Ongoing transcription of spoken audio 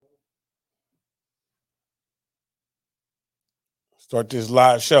Start this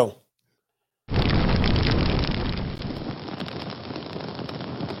live show.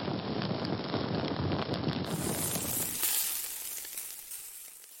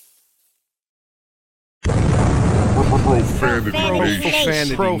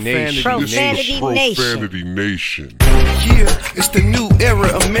 Profanity Nation. Yeah, it's the new era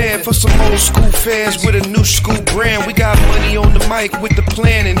of man for some old school fans with a new school brand. We got money on the mic with the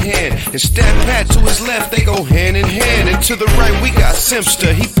plan in hand. And Stat Pat to his left, they go hand in hand. And to the right, we got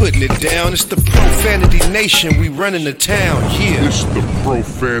Simpster, he putting it down. It's the Profanity Nation, we running the town. Yeah, it's the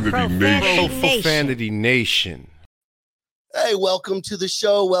Profanity Nation. Hey, welcome to the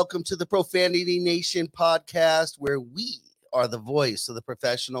show. Welcome to the Profanity Nation podcast, where we are the voice of the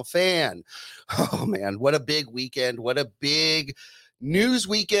professional fan. Oh, man, what a big weekend. What a big news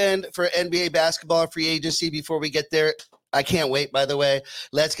weekend for NBA basketball and free agency. Before we get there, I can't wait, by the way.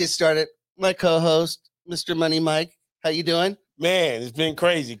 Let's get started. My co-host, Mr. Money Mike. How you doing? Man, it's been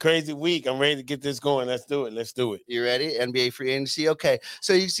crazy week. I'm ready to get this going. Let's do it. You ready? NBA free agency. Okay.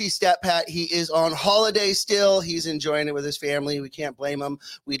 So you see Stat Pat, he is on holiday still. He's enjoying it with his family. We can't blame him.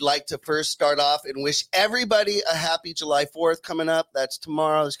 We'd like to first start off and wish everybody a happy July 4th coming up. That's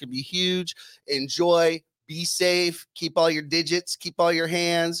tomorrow. This could be huge. Enjoy. Be safe. Keep all your digits. Keep all your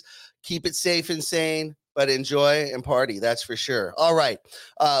hands. Keep it safe and sane. But enjoy and party, that's for sure. All right.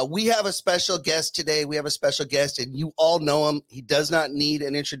 We have a special guest today. We have a special guest, and you all know him. He does not need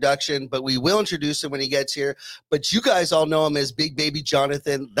an introduction, but we will introduce him when he gets here. But you guys all know him as Bigbaby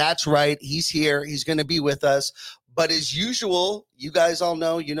Jonathon. That's right. He's here. He's going to be with us. But as usual, you guys all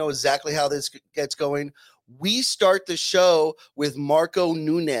know, you know exactly how this gets going. We start the show with Marco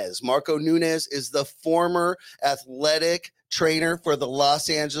Nunes. Marco Nunes is the former athletic trainer for the Los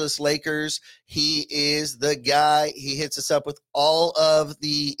Angeles Lakers. He is the guy. He hits us up with all of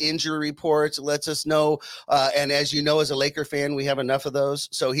the injury reports, lets us know. And as you know, as a Laker fan, we have enough of those.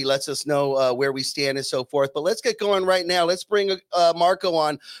 So he lets us know where we stand and so forth. But let's get going right now. Let's bring Marco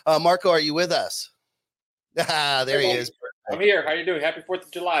on. Marco, are you with us? There he is. I'm here. How you doing? Happy 4th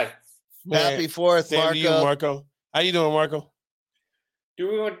of July. Man, happy 4th, Marco. You, Marco. How you doing, Marco?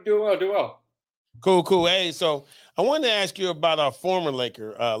 Do well. Cool. Hey, so I wanted to ask you about our former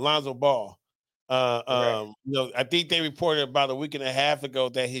Laker, Lonzo Ball. I think they reported about a week and a half ago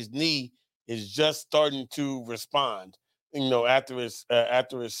that his knee is just starting to respond. After his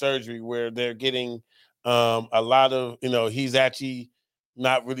surgery, where they're getting a lot of, he's actually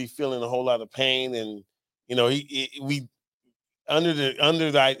not really feeling a whole lot of pain, and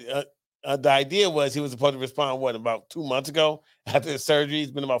the idea was he was supposed to respond about 2 months ago after the surgery.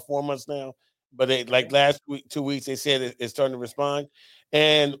 It's been about 4 months now. But last week, 2 weeks, they said it's starting to respond.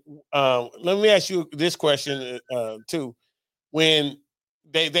 And let me ask you this question too: when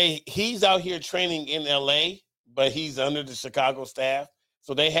he's out here training in LA, but he's under the Chicago staff,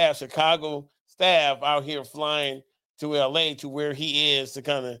 so they have Chicago staff out here flying to LA to where he is to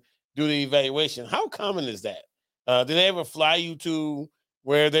kind of do the evaluation. How common is that? Did they ever fly you to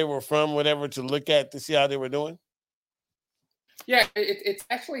where they were from, whatever, to look at to see how they were doing? Yeah, it's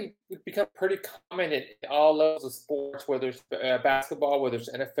actually become pretty common in all levels of sports, whether it's basketball, whether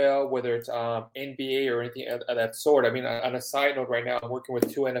it's NFL, whether it's NBA or anything of that sort. I mean, on a side note, right now I'm working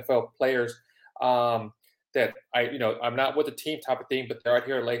with 2 NFL players that I'm not with the team type of thing, but they're out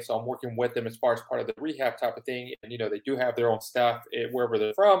here in LA, so I'm working with them as far as part of the rehab type of thing. And they do have their own staff wherever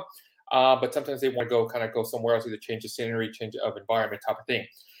they're from, but sometimes they want to go somewhere else, either change the scenery, change of environment type of thing.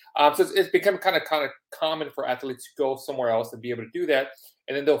 So it's become kind of common for athletes to go somewhere else and be able to do that.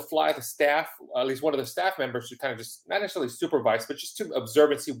 And then they'll fly the staff, at least one of the staff members, to kind of just not necessarily supervise, but just to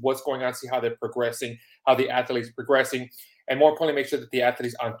observe and see what's going on, see how they're progressing, how the athlete's progressing, and more importantly, make sure that the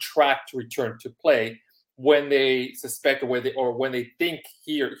athlete's on track to return to play when they suspect or when they think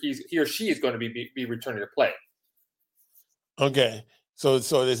he or she is going to be returning to play. Okay. So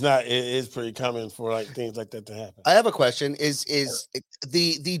it's not. It is pretty common for things like that to happen. I have a question: Is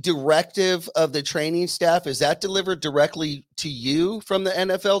the directive of the training staff, is that delivered directly to you from the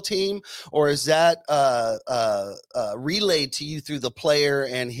NFL team, or is that relayed to you through the player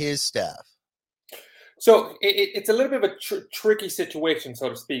and his staff? So it's a little bit of a tricky situation, so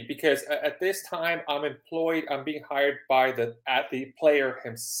to speak, because at this time I'm being hired by the player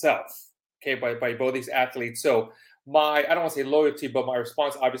himself. Okay, by both these athletes. So I don't want to say loyalty, but my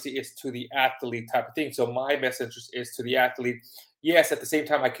response obviously is to the athlete type of thing. So my message is to the athlete. Yes, at the same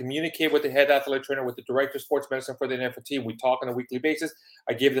time, I communicate with the head athletic trainer, with the director of sports medicine for the NFL team. We talk on a weekly basis.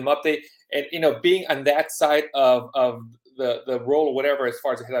 I give them update. And, being on that side of the role or whatever as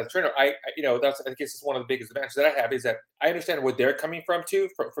far as a head trainer, I that's, I guess it's one of the biggest advantages that I have is that I understand where they're coming from too,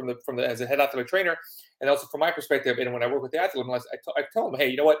 from the as a head athletic trainer, and also from my perspective. And when I work with the athlete, I tell them, hey,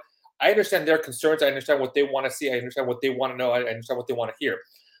 you know what? I understand their concerns. I understand what they want to see. I understand what they want to know. I understand what they want to hear.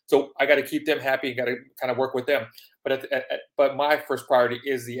 So I got to keep them happy and got to kind of work with them. But my first priority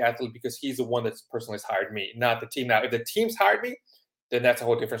is the athlete because he's the one that's personally has hired me, not the team. Now, if the team's hired me, then that's a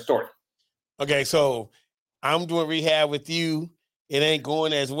whole different story. Okay, so I'm doing rehab with you. It ain't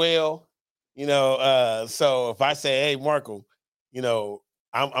going as well, so if I say, hey, Marco,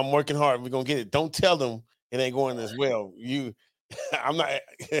 I'm working hard, we're gonna get it. Don't tell them it ain't going as well. I'm not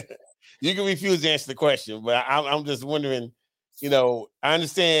you can refuse to answer the question, but I'm just wondering, I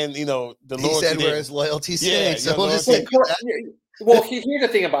understand, the loyalty. He said where his loyalty stands. So we'll just stick with that. Well, here's the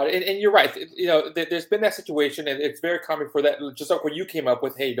thing about it, and you're right. There's been that situation, and it's very common for that. Just like what you came up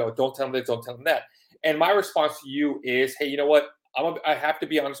with, hey, don't tell them this, don't tell them that. And my response to you is, hey, you know what? I have to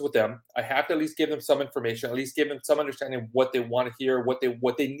be honest with them. I have to at least give them some information, at least give them some understanding of what they want to hear, what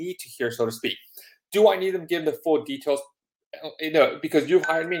they need to hear, so to speak. Do I need them to give them the full details? Because you've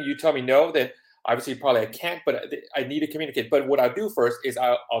hired me and you tell me no, then obviously probably I can't, but I need to communicate. But what I'll do first is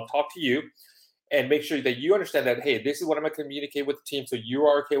I'll talk to you and make sure that you understand that, hey, this is what I'm going to communicate with the team. So you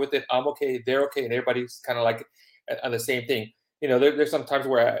are okay with it. I'm okay. They're okay. And everybody's kind of like on the same thing. There's some times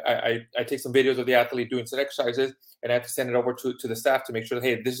where I take some videos of the athlete doing some exercises and I have to send it over to the staff to make sure that,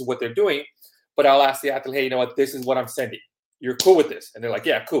 hey, this is what they're doing. But I'll ask the athlete, hey, you know what? This is what I'm sending. You're cool with this? And they're like,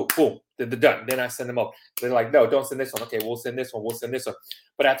 yeah, cool, boom. Then they're done. Then I send them up. They're like, no, don't send this one. Okay, we'll send this one. We'll send this one.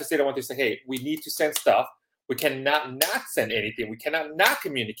 But I have to say, I want to say, hey, we need to send stuff. We cannot not send anything. We cannot not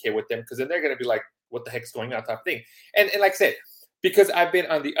communicate with them because then they're going to be like, what the heck's going on type of thing. And like I said, because I've been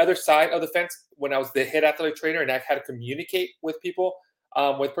on the other side of the fence when I was the head athletic trainer and I've had to communicate with people,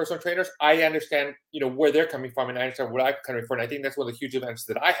 with personal trainers, I understand, where they're coming from and I understand where I'm coming from. And I think that's one of the huge advantages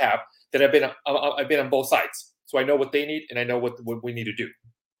that I have, that I've been on both sides. So I know what they need and I know what we need to do.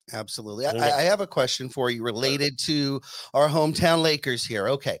 Absolutely. I have a question for you related to our hometown Lakers here.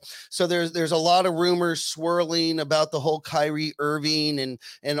 Okay. So there's a lot of rumors swirling about the whole Kyrie Irving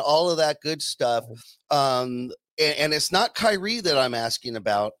and all of that good stuff. And it's not Kyrie that I'm asking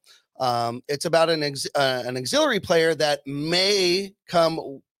about. It's about an auxiliary player that may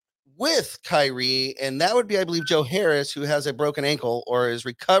come with Kyrie, and that would be, I believe, Joe Harris, who has a broken ankle or is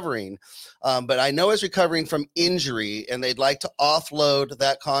recovering. But I know is recovering from injury, and they'd like to offload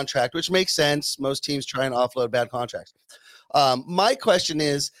that contract, which makes sense. Most teams try and offload bad contracts. My question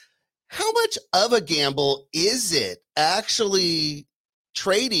is, how much of a gamble is it actually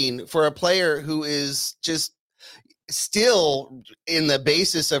trading for a player who is just still in the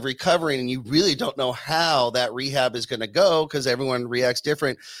basis of recovering and you really don't know how that rehab is going to go because everyone reacts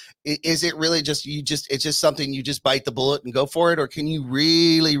different? Is it really just it's just something you just bite the bullet and go for it, or can you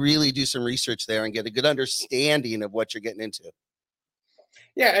really do some research there and get a good understanding of what you're getting into?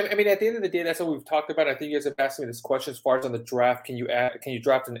 Yeah, I mean, at the end of the day, that's what we've talked about. I think you guys have asked me this question as far as on the draft. Can you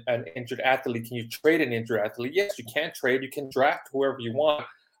draft an injured athlete? Can you trade an injured athlete? Yes, you can trade. You can draft whoever you want.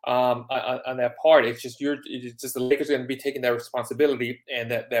 On that part, it's just the Lakers are going to be taking that responsibility and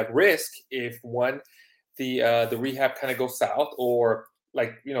that risk if the rehab kind of goes south, or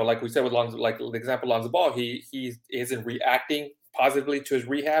like we said with Lonzo, like the example Lonzo Ball, he isn't reacting positively to his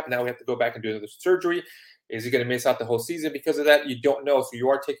rehab. Now we have to go back and do another surgery. Is he going to miss out the whole season because of that? You don't know, so you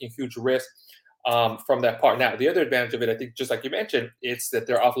are taking huge risk from that part. Now the other advantage of it, I think, just like you mentioned, it's that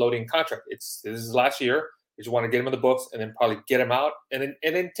they're offloading contract. This is last year. You just want to get him in the books and then probably get him out and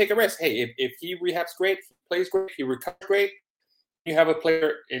then take a risk. Hey, if he rehabs great, he plays great, he recovers great, you have a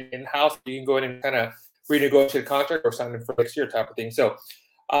player in-house, you can go in and kind of renegotiate a contract or sign him for next year type of thing. So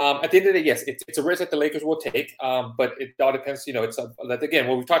at the end of the day, yes, it's a risk that the Lakers will take, but it all depends. It's again,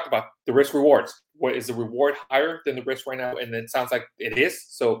 what we talked about, the risk rewards. What is the reward higher than the risk right now? And it sounds like it is,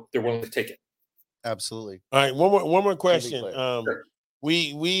 so they're willing to take it. Absolutely. All right, one more question. Sure.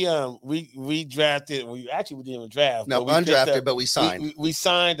 We drafted. We didn't even draft. No, but undrafted, but we signed. We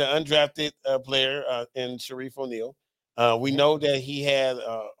signed an undrafted player in Sharif O'Neal. We know that he had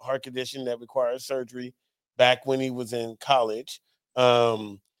a heart condition that required surgery back when he was in college.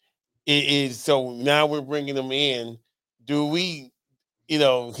 So now we're bringing him in. Do we,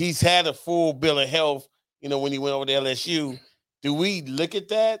 he's had a full bill of health, when he went over to LSU. Do we look at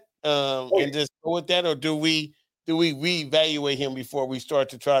that and just go with that, or do we reevaluate him before we start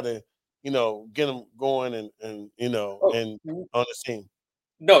to try to, get him going and and on the scene?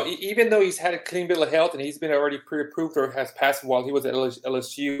 No, even though he's had a clean bill of health and he's been already pre-approved or has passed while he was at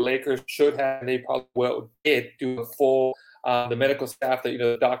LSU, Lakers should have, and they probably did do a full the medical staff, that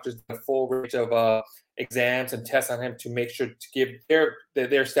the doctors do a full range of exams and tests on him to make sure to give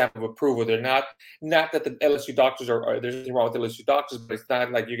their stamp of approval. They're not that the LSU doctors are there's nothing wrong with LSU doctors, but it's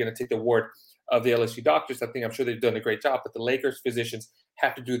not like you're going to take the word of the LSU doctors. I'm sure they've done a great job, but the Lakers physicians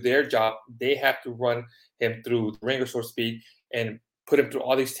have to do their job. They have to run him through the ringer, so to speak, and put him through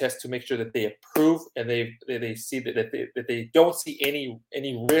all these tests to make sure that they approve and they see that they don't see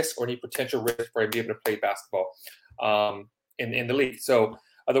any risk or any potential risk for him to be able to play basketball in the league. So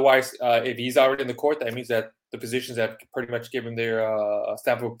otherwise, if he's already in the court, that means that the physicians have pretty much given their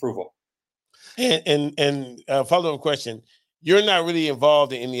stamp of approval. And follow-up question. You're not really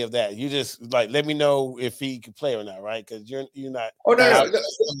involved in any of that. You just let me know if he can play or not, right? Because you're not. Oh no.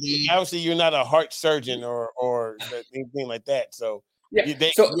 Obviously, you're not a heart surgeon or anything like that. So yeah, you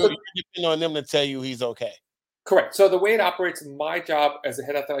depend on them to tell you he's okay. Correct. So the way it operates, my job as a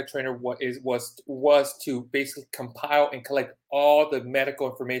head athletic trainer was to basically compile and collect all the medical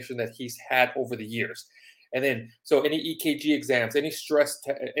information that he's had over the years. And then, so any EKG exams, any stress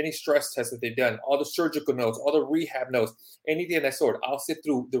tests that they've done, all the surgical notes, all the rehab notes, anything of that sort. I'll sit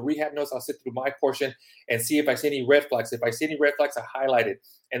through the rehab notes. I'll sit through my portion and see if I see any red flags. If I see any red flags, I highlight it.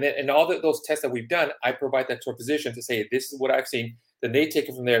 And then, all those tests that we've done, I provide that to a physician to say, this is what I've seen. Then they take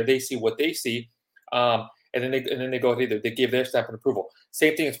it from there. They see what they see. And then they go ahead, they give their stamp of approval.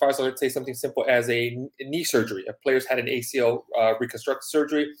 Same thing as far as, let's say, something simple as a knee surgery. A player's had an ACL reconstructive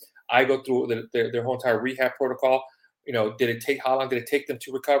surgery. I go through their whole entire rehab protocol. How long did it take them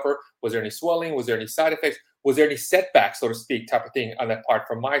to recover? Was there any swelling? Was there any side effects? Was there any setbacks, so to speak, type of thing on that part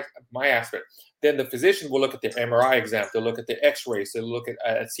from my aspect? Then the physician will look at their MRI exam. They'll look at the X-rays. They'll look at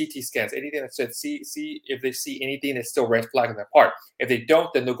CT scans. Anything that said, see if they see anything that's still red flag in that part. If they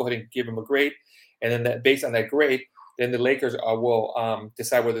don't, then they'll go ahead and give them a grade. And then based on that grade, then the Lakers will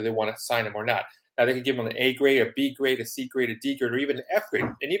decide whether they want to sign him or not. Now, they can give him an A grade, a B grade, a C grade, a D grade, or even an F grade.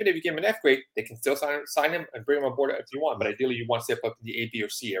 And even if you give him an F grade, they can still sign him and bring him on board if you want. But ideally, you want to step up in the A, B, or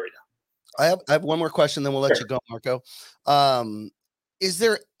C area. I have one more question, then we'll let you go, Marco. Is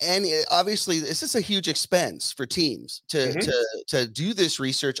there any, obviously, this is a huge expense for teams to do this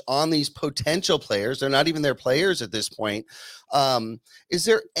research on these potential players. They're not even their players at this point. Is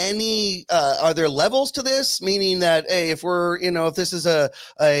there any, are there levels to this? Meaning that, hey, if if this is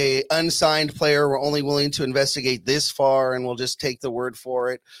a unsigned player, we're only willing to investigate this far and we'll just take the word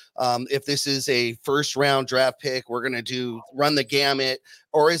for it. If this is a first round draft pick, we're going to run the gamut.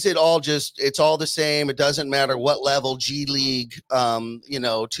 Or is it all it's all the same? It doesn't matter what level, G League,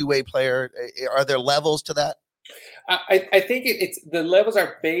 two-way player. Are there levels to that? I think it's the levels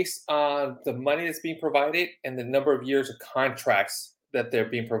are based on the money that's being provided and the number of years of contracts that they're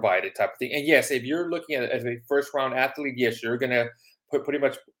being provided, type of thing. And yes, if you're looking at it as a first-round athlete, yes, you're going to pretty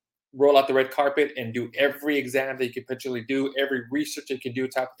much roll out the red carpet and do every exam that you could potentially do, every research you can do,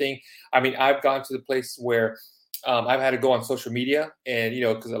 type of thing. I mean, I've gone to the place where I've had to go on social media, and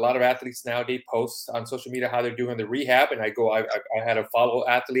because a lot of athletes now, they post on social media how they're doing the rehab, and I had to follow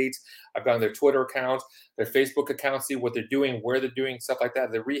athletes. I've gone on their Twitter accounts, their Facebook accounts, see what they're doing, where they're doing, stuff like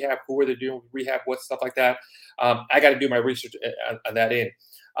that. The rehab, who are they doing rehab, what stuff like that. I got to do my research on that end.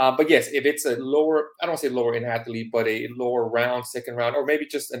 But yes, if it's a lower, I don't say lower end athlete, but a lower round, second round, or maybe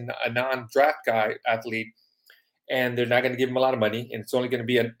just a non-draft guy athlete, and they're not going to give him a lot of money, and it's only going to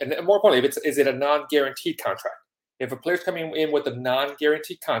be and more importantly, is it a non-guaranteed contract? If a player's coming in with a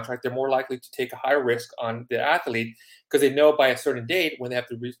non-guaranteed contract, they're more likely to take a higher risk on the athlete because they know by a certain date when they have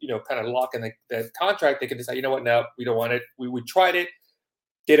to, kind of lock in the contract, they can decide, you know what, no, we don't want it. We tried it,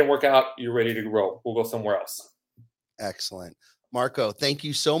 didn't work out. You're ready to roll. We'll go somewhere else. Excellent. Marco, thank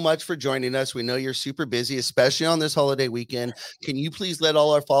you so much for joining us. We know you're super busy, especially on this holiday weekend. Can you please let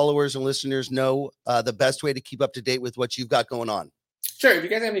all our followers and listeners know the best way to keep up to date with what you've got going on? Sure. If you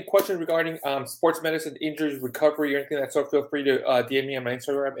guys have any questions regarding sports medicine, injuries, recovery, or anything like that sort, feel free to DM me on my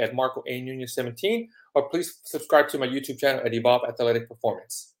Instagram at Marco A. Nunez 17, or please subscribe to my YouTube channel at Evolve Athletic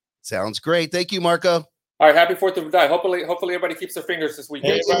Performance. Sounds great. Thank you, Marco. All right. Happy 4th of July. Hopefully everybody keeps their fingers this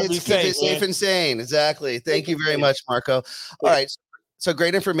weekend. Keep it safe and sane. Exactly. Thank you very much, Marco. All right. So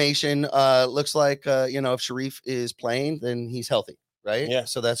great information. Looks like, if Sharif is playing, then he's healthy. Right. Yeah.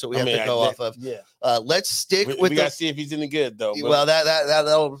 So that's what we have to go off of. Yeah. Let's stick with. We gotta see if he's any good though. Well,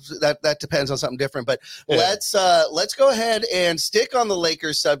 that depends on something different. But let's go ahead and stick on the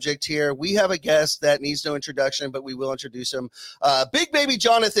Lakers subject here. We have a guest that needs no introduction, but we will introduce him. Bigbaby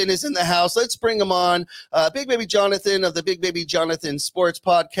Jonathon is in the house. Let's bring him on. Bigbaby Jonathon of the Bigbaby Jonathon Sports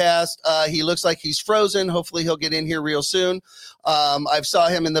Podcast. He looks like he's frozen. Hopefully he'll get in here real soon. I've saw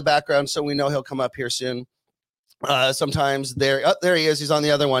him in the background, so we know he'll come up here soon. Sometimes there he is. He's on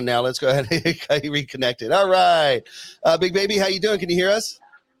the other one now. Let's go ahead and he reconnected. All right. Big Baby, how you doing? Can you hear us?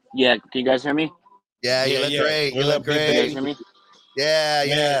 Yeah, can you guys hear me? Yeah, you look great. You look great. Can you guys hear me? Yeah,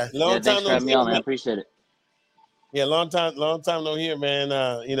 man, yeah. Thanks for having me on, man. I appreciate it. Yeah, long time no here, man.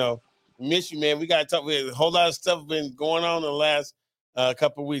 Miss you, man. We got to talk. A whole lot of stuff been going on in the last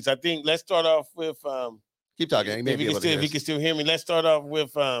couple of weeks. I think let's start off with keep talking. If you can still hear me, let's start off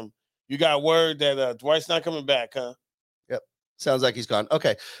with you got word that Dwight's not coming back, huh? Yep. Sounds like he's gone.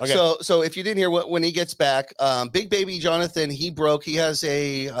 Okay. So if you didn't hear when he gets back, Bigbaby Jonathon, he has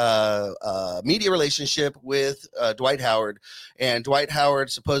a media relationship with Dwight Howard, and Dwight Howard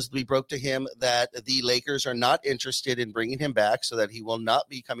supposedly broke to him that the Lakers are not interested in bringing him back, so that he will not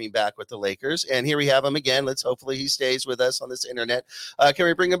be coming back with the Lakers. And here we have him again. Hopefully he stays with us on this internet. Can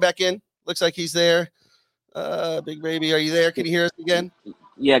we bring him back in? Looks like he's there. Big Baby, are you there? Can you hear us again?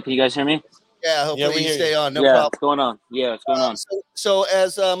 Yeah, can you guys hear me? Yeah, hopefully you stay on. No problem. What's going on? Yeah, what's going on? So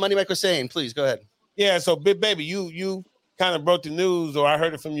as Money Mike was saying, please go ahead. Yeah, so Big Baby, you kind of broke the news, or I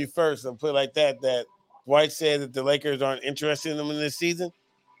heard it from you first, and put it like that Dwight said that the Lakers aren't interested in him in this season.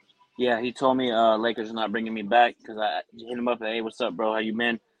 Yeah, he told me Lakers are not bringing me back, because I hit him up and, hey, what's up, bro? How you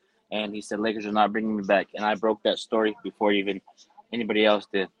been? And he said Lakers are not bringing me back, and I broke that story before even anybody else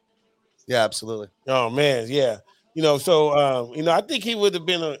did. Yeah, absolutely. Oh man, yeah. I think he would have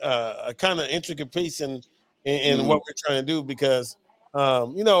been a kind of intricate piece in what we're trying to do, because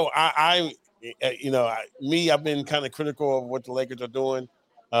I've been kind of critical of what the Lakers are doing.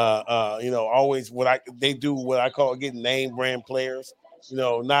 Always they do what I call getting name brand players.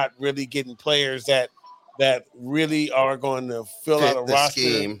 Not really getting players that really are going to fill out a roster.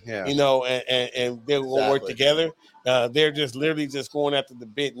 Scheme, yeah. And they're going to work together. They're just literally just going after the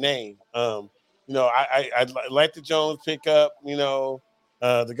big name. I like the Jones pickup.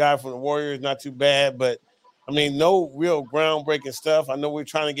 The guy from the Warriors, not too bad, but I mean, no real groundbreaking stuff. I know we're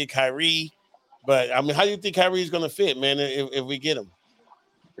trying to get Kyrie, but I mean, how do you think Kyrie is going to fit, man? If we get him,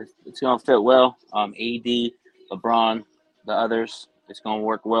 it's going to fit well. AD, LeBron, the others, it's going to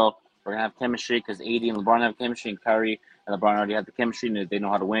work well. We're going to have chemistry because AD and LeBron have chemistry, and Kyrie and LeBron already have the chemistry, and they know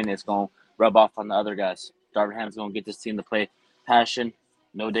how to win. It's going to rub off on the other guys. Darvin Ham's going to get this team to play passion,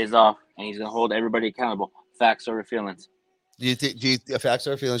 no days off, and he's going to hold everybody accountable. Facts over feelings. Do you think facts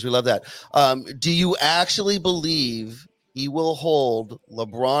over feelings? We love that. Do you actually believe he will hold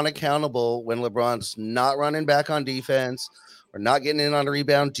LeBron accountable when LeBron's not running back on defense or not getting in on a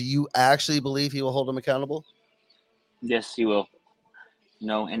rebound? Do you actually believe he will hold him accountable? Yes, he will.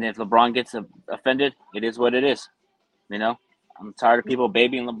 And if LeBron gets offended, it is what it is. I'm tired of people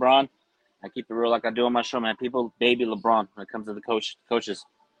babying LeBron. I keep it real like I do on my show, man. People baby LeBron when it comes to the coaches.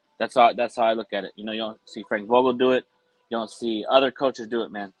 That's how I look at it. You don't see Frank Vogel do it. You don't see other coaches do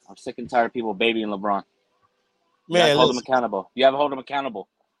it, man. I'm sick and tired of people babying LeBron. Man, hold him accountable. You have to hold him accountable.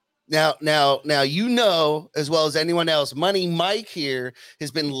 Now, as well as anyone else, Money Mike here has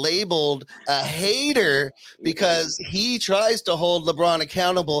been labeled a hater because he tries to hold LeBron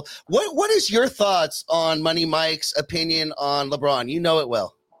accountable. What is your thoughts on Money Mike's opinion on LeBron? You know it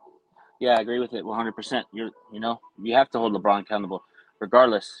well. Yeah, I agree with it 100%. You have to hold LeBron accountable,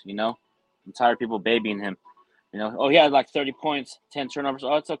 regardless. I'm tired of people babying him. Oh, he had like 30 points, 10 turnovers.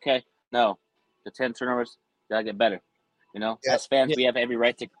 Oh, it's okay. No, the 10 turnovers gotta get better. As fans, we have every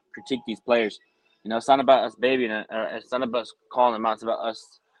right to critique these players. It's not about us babying it, or it's not about us calling them out. It's about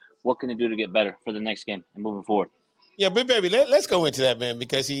us. What can they do to get better for the next game and moving forward? Yeah, Big Baby, let's go into that, man,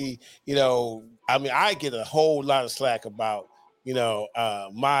 because I get a whole lot of slack about,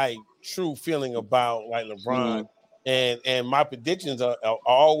 my true feeling about like LeBron, and my predictions are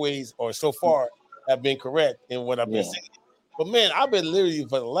always, or so far, have been correct in what I've been saying. But man, I've been literally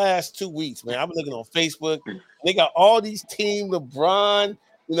for the last 2 weeks, man. I've been looking on Facebook. They got all these Team LeBron,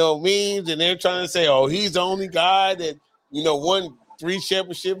 memes, and they're trying to say, oh, he's the only guy that, won 3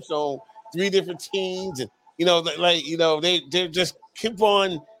 championships on 3 different teams, and they just keep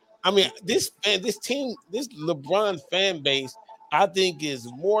on. I mean, this team, this LeBron fan base, I think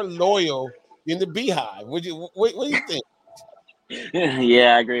is more loyal than the Beehive. What do you think?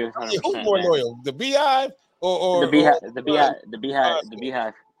 Yeah, I agree with 100%. Who's more loyal, the Beehive or the Beehive? The Beehive.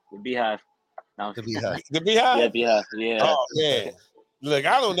 No, The Beehive. The Beehive. Yeah, Beehive. Yeah. Oh man, look,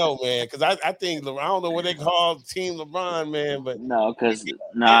 I don't know, man, because I think I don't know what they call Team LeBron, man, but no, because he's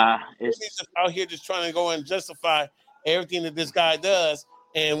it's out here just trying to go and justify everything that this guy does.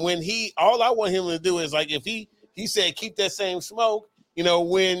 And when all I want him to do is like if he said keep that same smoke, when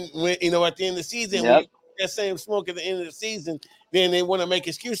at the end of the season, when that same smoke at the end of the season, then they want to make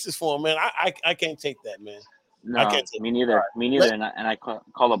excuses for him, man. I can't take that, man. No, me neither. Me neither. And I call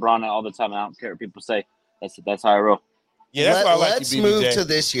LeBron out all the time. And I don't care what people say. That's how I roll. Yeah, that's why I like Let's you, move BBJ. to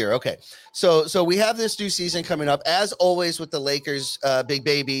this year. Okay. So we have this new season coming up. As always with the Lakers, Big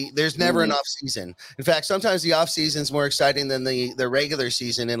Baby, there's never an off season. In fact, sometimes the off season is more exciting than the regular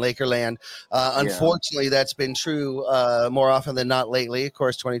season in Lakerland. Unfortunately, that's been true more often than not lately. Of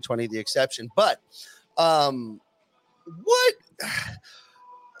course, 2020 the exception. But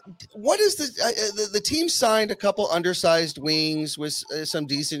what is the team signed a couple undersized wings with some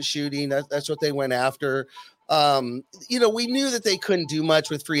decent shooting. That's what they went after. We knew that they couldn't do much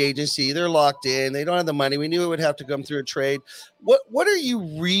with free agency. They're locked in. They don't have the money. We knew it would have to come through a trade. What are you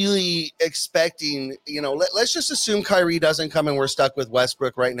really expecting? Let's just assume Kyrie doesn't come and we're stuck with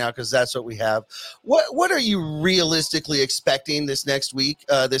Westbrook right now because that's what we have. What are you realistically expecting this next week,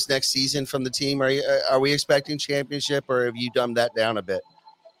 this next season from the team? Are we expecting championship, or have you dumbed that down a bit?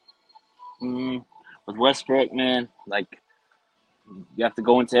 With Westbrook, man, like you have to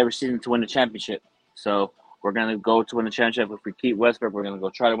go into every season to win the championship. So we're gonna go to win the championship. If we keep Westbrook, we're gonna go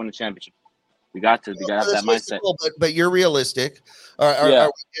try to win the championship. We got to have that mindset. But you're realistic. Are we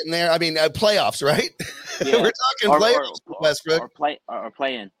getting there? I mean, playoffs, right? Yeah. We're talking playoffs, Westbrook. Or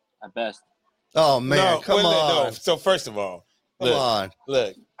play in at best. Oh man, come on. No. So first of all, look,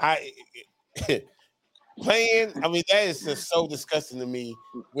 playing. I mean, that is just so disgusting to me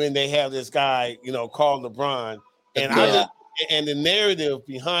when they have this guy, called LeBron, and and the narrative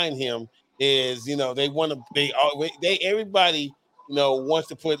behind him is, everybody, wants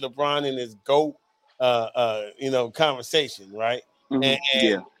to put LeBron in his GOAT, conversation, right?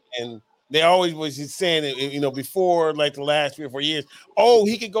 Mm-hmm. And they always was just saying it, before like the last 3 or 4 years. Oh,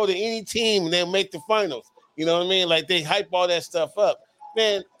 he could go to any team and they'll make the finals. You know what I mean? Like they hype all that stuff up,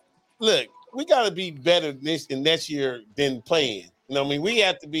 man. Look, we got to be better next year than playing. You know what I mean? We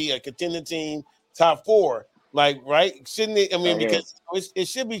have to be a contender team, top 4. Like, right? Shouldn't it? I mean, because it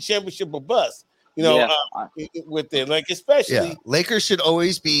should be championship or bust. With it, like especially Lakers should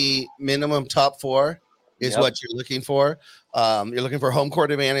always be minimum top 4 is what you're looking for. You're looking for home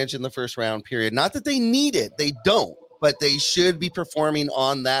court advantage in the first round period. Not that they need it, they don't, but they should be performing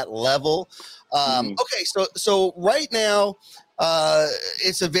on that level. Okay, so right now,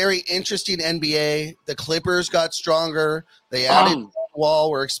 it's a very interesting NBA. The Clippers got stronger. They added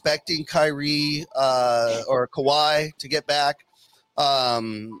Wall. We're expecting Kyrie or Kawhi to get back.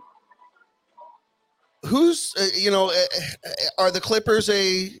 Who's are the Clippers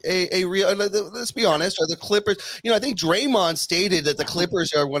a real? Let's be honest. Are the Clippers? I think Draymond stated that the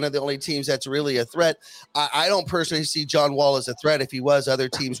Clippers are one of the only teams that's really a threat. I don't personally see John Wall as a threat. If he was, other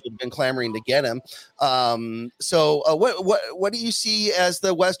teams would have been clamoring to get him. So what do you see as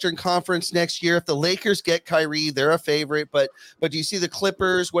the Western Conference next year? If the Lakers get Kyrie, they're a favorite. But do you see the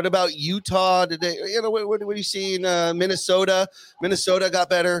Clippers? What about Utah? Did they? What do you see in Minnesota? Minnesota got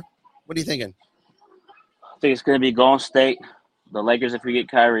better. What are you thinking? I think it's going to be Golden State, the Lakers if we get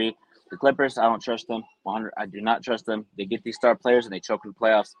Kyrie. The Clippers, I don't trust them. 100, I do not trust them. They get these star players and they choke in the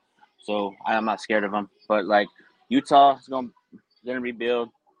playoffs. So I am not scared of them. But like Utah is going to rebuild.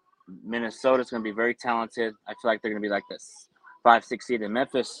 Minnesota's going to be very talented. I feel like they're going to be like this 5-6 seed in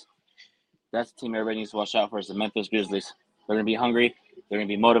Memphis. That's the team everybody needs to watch out for is the Memphis Grizzlies. They're going to be hungry. They're going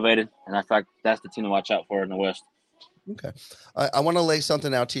to be motivated. And I feel like that's the team to watch out for in the West. Okay. I want to lay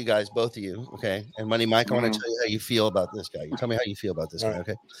something out to you guys, both of you. Okay. And Money Mike, I want to tell you how you feel about this guy. You tell me how you feel about this guy.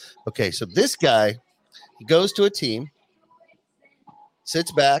 Okay. Okay. So this guy, he goes to a team,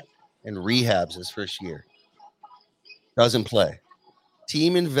 sits back, and rehabs his first year. Doesn't play.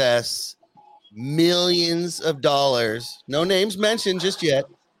 Team invests millions of dollars. No names mentioned just yet.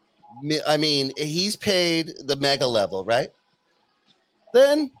 I mean, he's paid the mega level, right?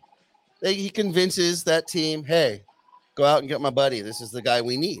 Then he convinces that team, hey, go out and get my buddy. This is the guy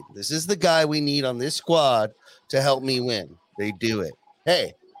we need. This is the guy we need on this squad to help me win. They do it.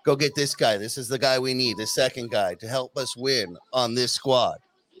 Hey, go get this guy. This is the guy we need, the second guy to help us win on this squad.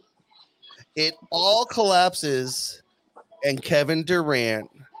 It all collapses, and Kevin Durant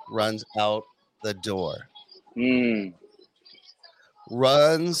runs out the door.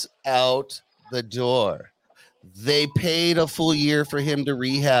 Runs out the door. They paid a full year for him to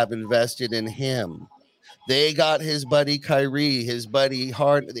rehab, invested in him. They got his buddy Kyrie, his buddy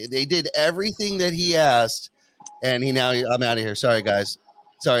Hart. They did everything that he asked, and I'm out of here. Sorry, guys.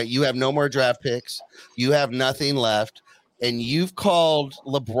 Sorry, you have no more draft picks. You have nothing left, and you've called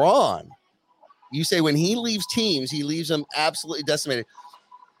LeBron. You say when he leaves teams, he leaves them absolutely decimated.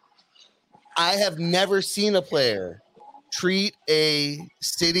 I have never seen a player treat a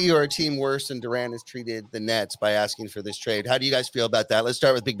city or a team worse than Durant has treated the Nets by asking for this trade. How do you guys feel about that? Let's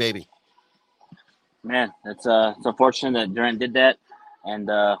start with Big Baby. Man, it's unfortunate that Durant did that. And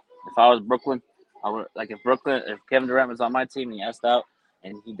if I was Brooklyn, I would like if Kevin Durant was on my team and he asked out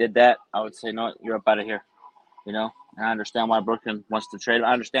and he did that, I would say no, you're up out of here. You know, and I understand why Brooklyn wants to trade him.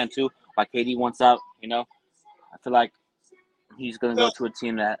 I understand too why KD wants out. You know, I feel like he's going to go to a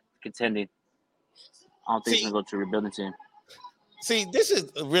team that contending. I don't think he's going to go to a rebuilding team. See, this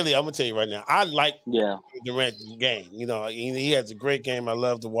is really, I'm going to tell you right now, I like Durant's game. You know, he has a great game. I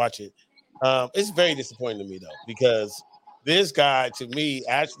love to watch it. It's very disappointing to me, though, because this guy, to me,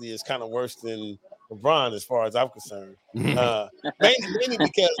 actually is kind of worse than LeBron as far as I'm concerned. Mainly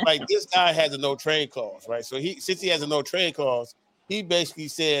because, like, this guy has a no-trade clause, right? So since he has a no-trade clause, he basically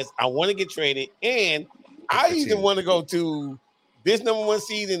says, I want to get traded, and I either want to go to this number one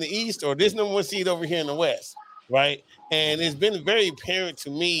seed in the East or this number one seed over here in the West, right? And it's been very apparent to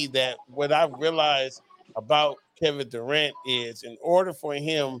me that what I've realized about Kevin Durant is in order for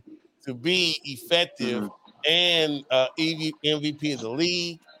him to be effective and MVP of the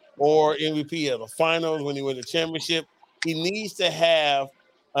league or MVP of the finals when he wins the championship, he needs to have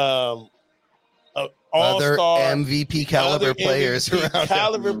all-star MVP caliber players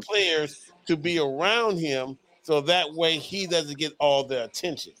to be around him, so that way he doesn't get all the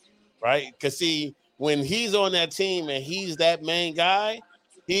attention, right? Because see, when he's on that team and he's that main guy,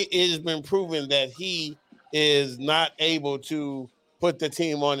 it has been proven that he is not able to put the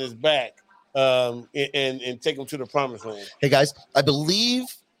team on his back and take them to the promised land. Hey guys, I believe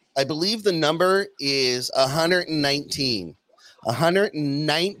the number is 119.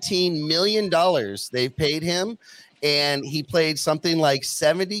 $119 million they've paid him, and he played something like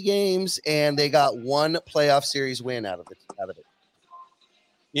 70 games, and they got one playoff series win out of it.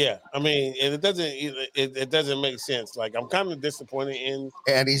 Yeah, I mean, it doesn't make sense. Like, I'm kind of disappointed in,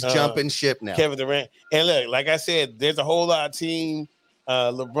 and he's jumping ship now, Kevin Durant. And look, like I said, there's a whole lot of team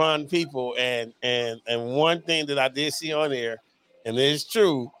LeBron people, and one thing that I did see on there, and it's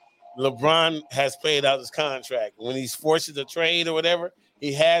true, LeBron has paid out his contract when he's forced to trade or whatever.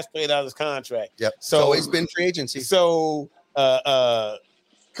 He has paid out his contract. Yep. So it's always been free agency. So,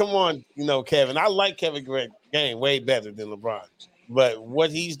 come on, Kevin. I like Kevin Durant game way better than LeBron. But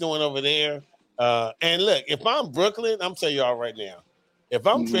what he's doing over there, and look, if I'm Brooklyn, I'm telling y'all right now, if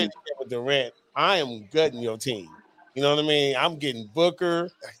I'm trading Kevin Durant, I am gutting your team. You know what I mean? I'm getting Booker.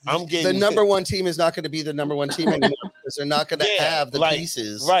 I'm getting the number one team is not going to be the number one team anymore because they're not going to have the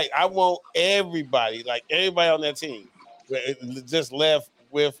pieces. Right. I want everybody on that team just left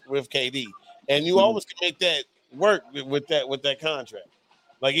with KD, and you always can make that work with that contract.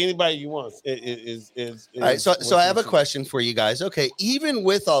 Like anybody you want is all right. So I have a question for you guys. Okay, even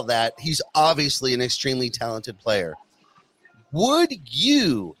with all that, he's obviously an extremely talented player. Would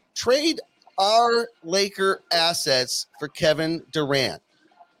you trade our Laker assets for Kevin Durant?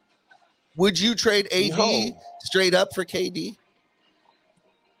 Would you trade AD straight up for KD?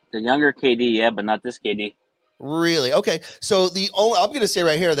 The younger KD, yeah, but not this KD. Really? Okay. So I'm going to say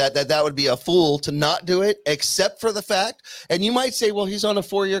right here that would be a fool to not do it, except for the fact, and you might say, well, he's on a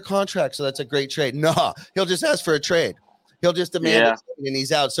 4-year contract, so that's a great trade. No, he'll just ask for a trade. He'll just demand it and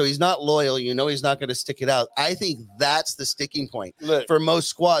he's out. So he's not loyal. He's not going to stick it out. I think that's the sticking point for most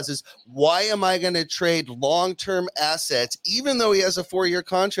squads is why am I going to trade long-term assets, even though he has a 4-year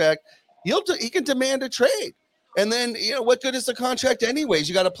contract? He can demand a trade. And then, what good is the contract anyways?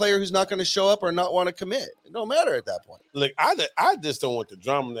 You got a player who's not going to show up or not want to commit. It don't matter at that point. Look, I just don't want the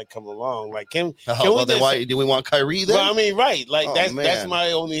drama that come along. Like, do we want Kyrie then? Well, I mean, right. Like, that's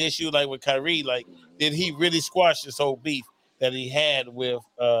my only issue, like, with Kyrie. Like, did he really squash this whole beef that he had with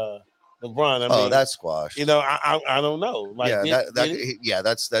LeBron? I mean, that's squashed. I don't know. Like,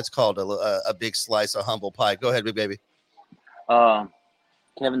 that's called a big slice of humble pie. Go ahead, big baby.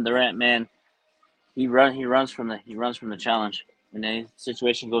 Kevin Durant, man. He runs from the challenge. When the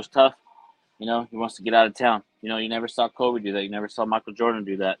situation goes tough, he wants to get out of town. You never saw Kobe do that. You never saw Michael Jordan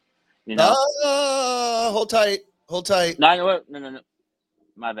do that. Hold tight. No.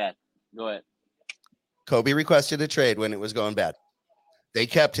 My bad. Go ahead. Kobe requested a trade when it was going bad. They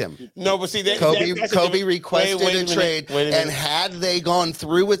kept him. No, but see, Kobe requested a trade, and had they gone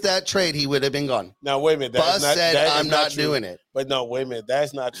through with that trade, he would have been gone. Now, wait a minute. Bus said, I'm not doing it. But no, wait a minute.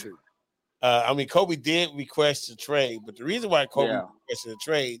 That's not true. I mean, Kobe did request a trade, but the reason why Kobe requested a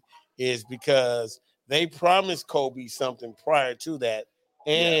trade is because they promised Kobe something prior to that,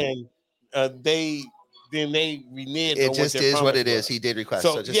 and they reneged. It just is what it is. He did request.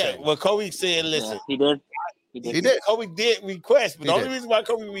 So well, Kobe said, "Listen, he did. Kobe did request, but the only reason why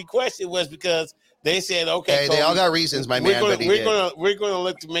Kobe requested was because they said, okay, hey, Kobe, they all got reasons, my man. We're going to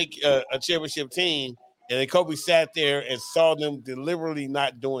look to make a championship team." And then Kobe sat there and saw them deliberately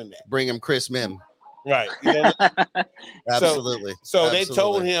not doing that. Bring him Chris Mim. Right. Absolutely. So they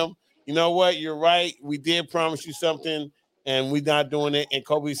told him, you know what? You're right. We did promise you something, and we're not doing it. And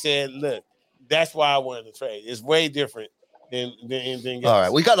Kobe said, look, that's why I wanted to trade. It's way different than anything else. All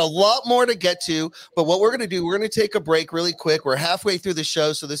right, we got a lot more to get to, but what we're going to do, we're going to take a break really quick. We're halfway through the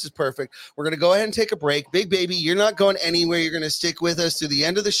show, so this is perfect. We're going to go ahead and take a break. Big Baby, you're not going anywhere. You're going to stick with us to the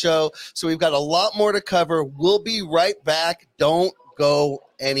end of the show, so we've got a lot more to cover. We'll be right back. Don't go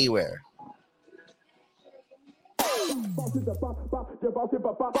anywhere.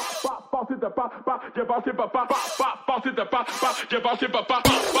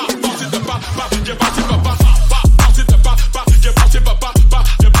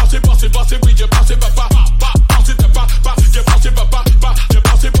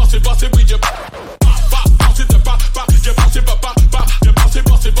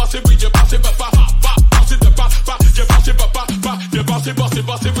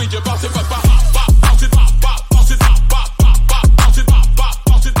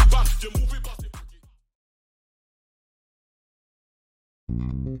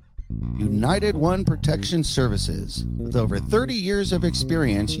 United One Protection Services. With over 30 years of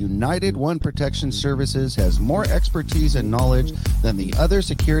experience, United One Protection Services has more expertise and knowledge than the other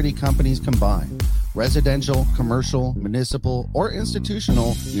security companies combined. Residential, commercial, municipal, or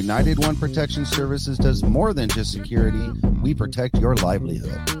institutional, United One Protection Services does more than just security. We protect your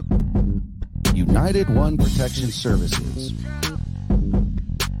livelihood. United One Protection Services.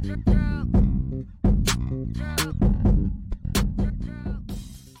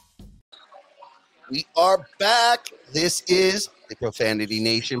 We are back. This is the Profanity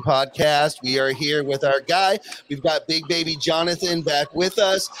Nation podcast. We are here with our guy. We've got Bigbaby Jonathon back with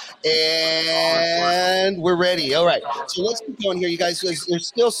us, and we're ready. All right, so let's keep going here, you guys. There's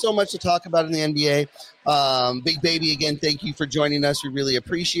still so much to talk about in the NBA. Bigbaby, again, thank you for joining us. We really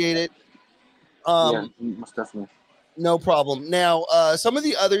appreciate it. Yeah, most definitely. No problem. Now, some of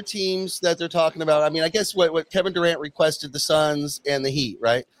the other teams that they're talking about, I mean, I guess what Kevin Durant requested, the Suns and the Heat,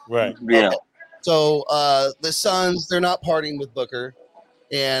 right? Right. Yeah. Okay. So the Suns, they're not parting with Booker,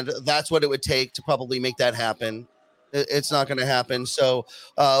 and that's what it would take to probably make that happen. It's not going to happen. So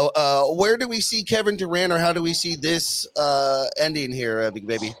where do we see Kevin Durant, or how do we see this ending here, Big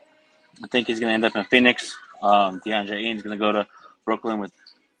Baby? I think he's going to end up in Phoenix. DeAndre Ayton's going to go to Brooklyn with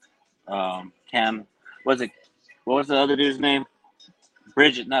Cam. What was the other dude's name?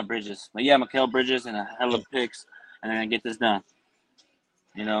 Not Bridges. But yeah, Mikal Bridges and a hell of picks, and they're going to get this done.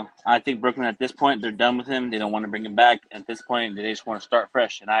 You know, I think Brooklyn at this point, they're done with him. They don't want to bring him back. At this point, they just want to start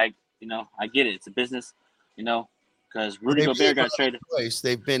fresh. And I get it. It's a business, because Rudy Gobert got traded.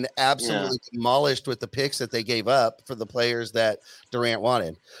 They've been absolutely demolished with the picks that they gave up for the players that Durant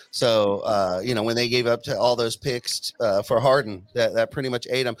wanted. So, when they gave up to all those picks for Harden, that pretty much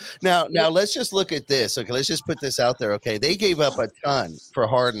ate them. Now let's just look at this. Okay, let's just put this out there. Okay, they gave up a ton for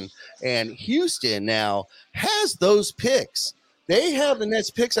Harden, and Houston now has those picks. They have the Nets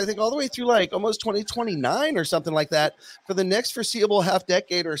picks, I think, all the way through like almost 2029 or something like that for the next foreseeable half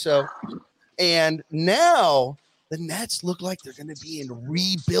decade or so. And now the Nets look like they're going to be in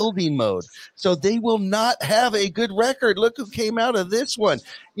rebuilding mode. So they will not have a good record. Look who came out of this one.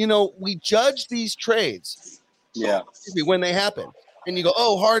 We judge these trades when they happen. And you go,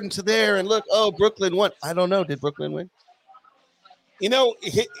 oh, Harden to there. And look, oh, Brooklyn won. I don't know. Did Brooklyn win? What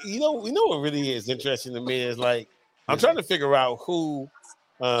really is interesting to me is like, I'm trying to figure out who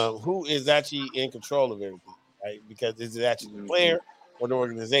is actually in control of everything, right? Because is it actually the player or the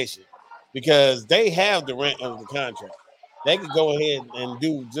organization? Because they have the rent under the contract. They could go ahead and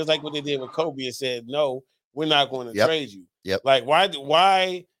do just like what they did with Kobe and said, no, we're not going to trade you. Yep. Like,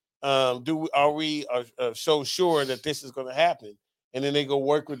 why are we so sure that this is going to happen? And then they go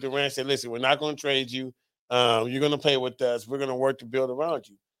work with Durant and say, listen, we're not going to trade you. You're going to play with us. We're going to work to build around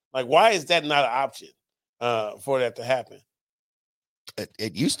you. Like, why is that not an option? For that to happen.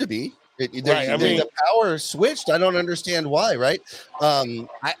 It used to be. The power switched. I don't understand why, right?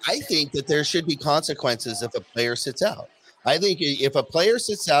 I think that there should be consequences if a player sits out. I think if a player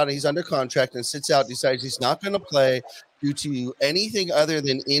sits out and he's under contract and sits out, decides he's not going to play due to anything other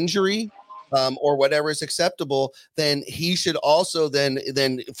than injury or whatever is acceptable, then he should also then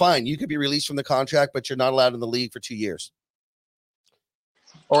fine. You could be released from the contract, but you're not allowed in the league for 2 years.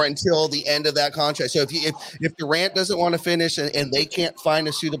 Or until the end of that contract. So if Durant doesn't want to finish and they can't find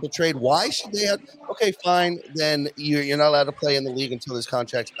a suitable trade, why should they have? Okay, fine. Then you're not allowed to play in the league until this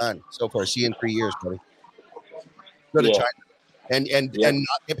contract's done. So far, see you in 3 years, buddy. Go to China and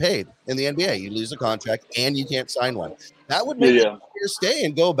not get paid in the NBA. You lose a contract and you can't sign one. That would make you stay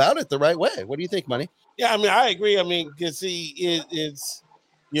and go about it the right way. What do you think, Money? Yeah, I mean, I agree. I mean, because see, it's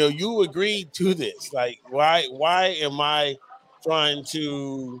you agreed to this. Like, why am I trying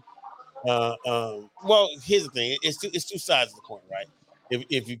to Well, here's the thing: it's two sides of the coin, right?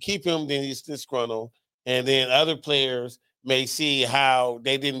 If you keep him, then he's disgruntled, and then other players may see how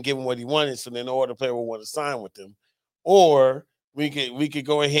they didn't give him what he wanted, so then no other player will want to sign with them. Or we could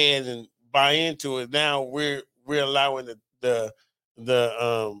go ahead and buy into it. Now we're allowing the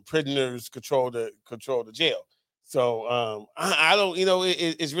prisoners control the jail. So I don't,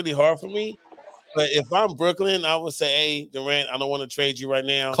 it's really hard for me. But if I'm Brooklyn, I would say, hey, Durant, I don't want to trade you right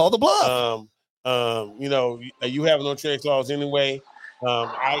now. Call the bluff. You have no trade clause anyway. They're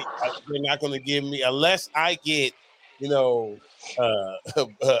not going to give me unless I get, all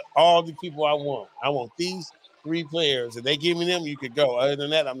the people I want. I want these 3 players, and they give me them. You could go. Other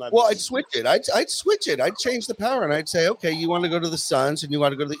than that, I'm not. Well, I'd switch it. I'd switch it. I'd change the power, and I'd say, okay, you want to go to the Suns, and you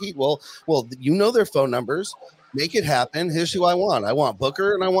want to go to the Heat. Well, you know their phone numbers. Make it happen. Here's who I want. I want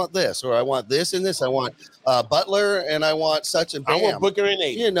Booker, and I want this, or I want this and this. I want Butler, and I want such and bam. I want Booker and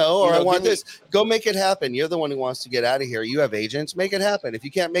Aiden. I want this. Go make it happen. You're the one who wants to get out of here. You have agents. Make it happen. If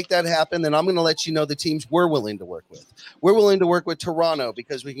you can't make that happen, then I'm going to let you know the teams we're willing to work with. We're willing to work with Toronto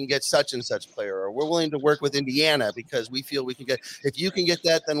because we can get such and such player, or we're willing to work with Indiana because we feel we can get. If you can get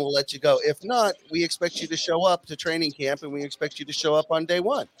that, then we'll let you go. If not, we expect you to show up to training camp, and we expect you to show up on day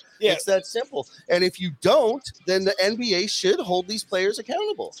one. Yeah. It's that simple. And if you don't, then the NBA should hold these players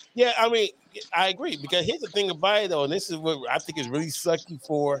accountable. Yeah, I mean, I agree, because here's the thing about it, though, and this is what I think is really sucky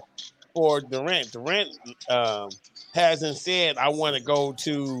for Durant. Durant hasn't said, I want to go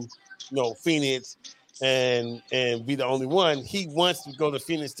to Phoenix and be the only one. He wants to go to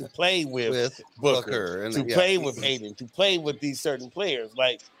Phoenix to play with Booker and to play with Aiden, to play with these certain players.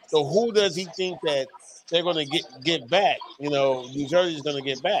 Like, so who does he think that they're going to get back? New Jersey's going to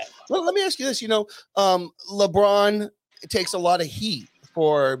get back. Well, let me ask you this. LeBron takes a lot of heat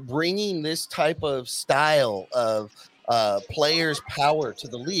for bringing this type of style of players' power to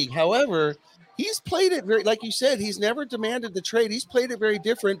the league. However, he's played it very, like you said, he's never demanded the trade. He's played it very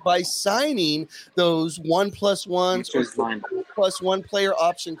different by signing those 1+1s or 2+1 player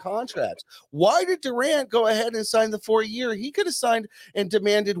option contracts. Why did Durant go ahead and sign the 4-year? He could have signed and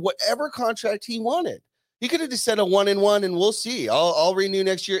demanded whatever contract he wanted. He could have just said a 1-and-1, and we'll see. I'll renew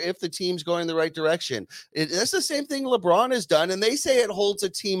next year if the team's going the right direction. That's the same thing LeBron has done, and they say it holds a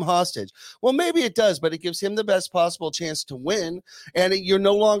team hostage. Well, maybe it does, but it gives him the best possible chance to win, and you're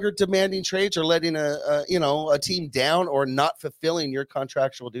no longer demanding trades or letting a team down or not fulfilling your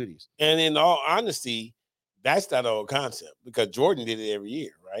contractual duties. And in all honesty, that's not an old concept, because Jordan did it every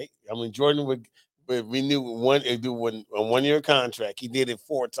year, right? I mean, Jordan would renew a 1-year contract. He did it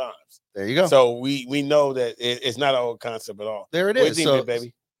 4 times. There you go. So we know that it's not an old concept at all. There it is. What do you think,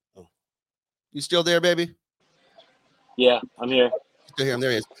 baby? Oh. You still there, baby? Yeah, I'm here. Still here.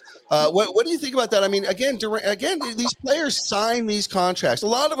 There he is. What do you think about that? I mean, again, these players sign these contracts. A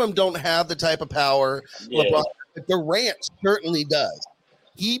lot of them don't have the type of power LeBron, but Durant certainly does.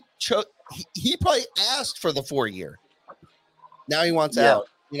 He probably asked for the 4-year. Now he wants out.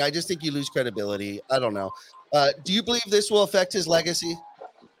 I just think you lose credibility. I don't know. Do you believe this will affect his legacy?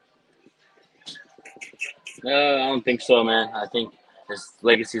 I don't think so, man. I think his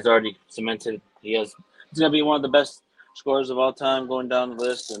legacy is already cemented. He's going to be one of the best scorers of all time going down the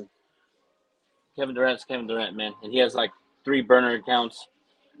list. And Kevin Durant's Kevin Durant, man. And he has like 3 burner accounts.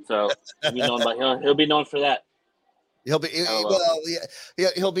 So he'll be known for that. He'll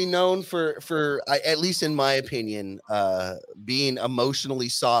be known for at least in my opinion, being emotionally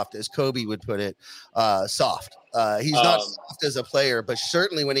soft, as Kobe would put it. Soft. He's not soft as a player, but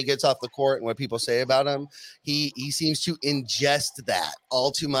certainly when he gets off the court and what people say about him, he seems to ingest that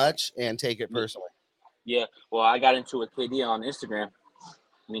all too much and take it personally. Yeah. Well, I got into it with KD on Instagram.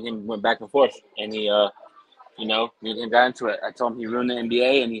 Me and him went back and forth, and he, me and him got into it. I told him he ruined the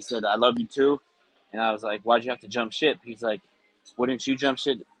NBA, and he said, "I love you too." And I was like, "Why'd you have to jump ship?" He's like, "Wouldn't you jump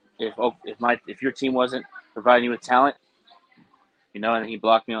ship if your team wasn't providing you with talent?" And he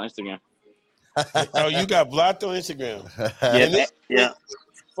blocked me on Instagram. Oh, you got blocked on Instagram? Yeah.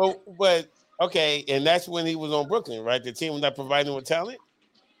 But okay, and that's when he was on Brooklyn, right? The team was not providing with talent.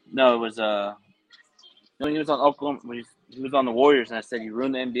 No, it was he was on Oklahoma. He was on the Warriors, and I said, "You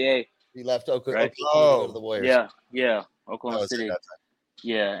ruined the NBA." He left Oklahoma to go to the Warriors. Yeah, Oklahoma City.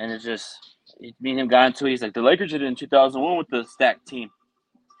 Yeah, and it's just. Me and him got into it. He's like, the Lakers did it in 2001 with the stacked team.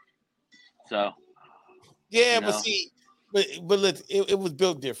 So, but see, but look, it was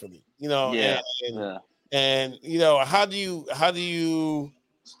built differently, And how do you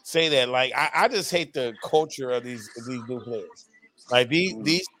say that? Like, I just hate the culture of these new players. Like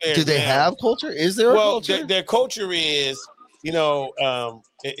these players. Do they have culture? Is there a culture? Their culture is, they're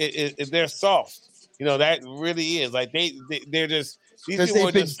soft. That really is like they're just. These Because people they've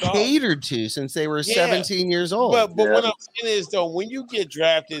are been just soft. catered to since they were Yeah. 17 years old. But Yeah. what I'm saying is though, when you get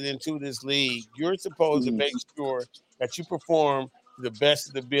drafted into this league, you're supposed to make sure that you perform to the best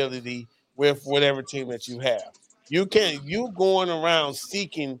of the ability with whatever team that you have. You going around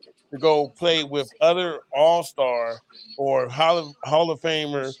seeking to go play with other all-star or Hall of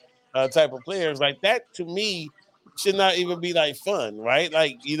Famer type of players like that. To me, should not even be like fun, right?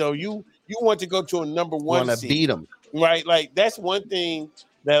 Like you want to go to a number one Want to seed, beat them. right? Like that's one thing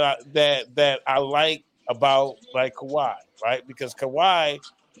that I like about like Kawhi, right? Because Kawhi,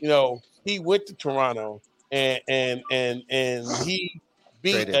 he went to Toronto and he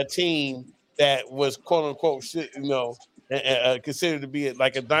beat Traded. a team that was quote unquote considered to be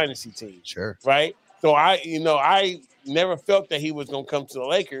like a dynasty team, Sure. right? So I never felt that he was going to come to the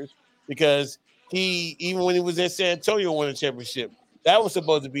Lakers because he, even when he was in San Antonio winning a championship, that was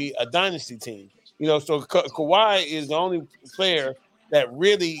supposed to be a dynasty team. So Kawhi is the only player that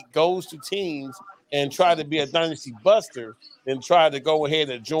really goes to teams and try to be a dynasty buster and try to go ahead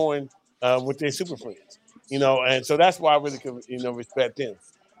and join with their super friends. And so that's why I really can, respect him.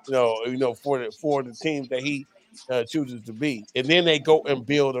 For the teams that he chooses to be, and then they go and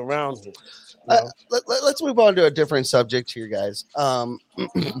build around him. Let's move on to a different subject here, guys. But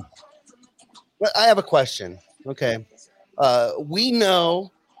I have a question. Okay. We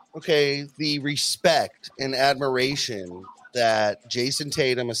know, the respect and admiration that Jason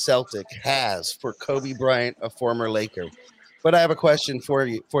Tatum, a Celtic, has for Kobe Bryant, a former Laker. But I have a question for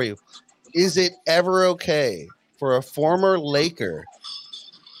you. Is it ever okay for a former Laker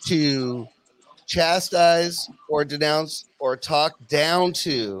to chastise or denounce or talk down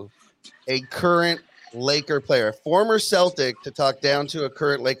to a current Laker player, a former Celtic to talk down to a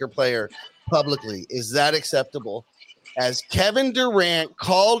current Laker player publicly? Is that acceptable? As Kevin Durant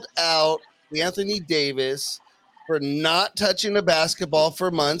called out Anthony Davis for not touching a basketball for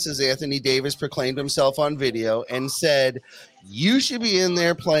months, as Anthony Davis proclaimed himself on video and said, you should be in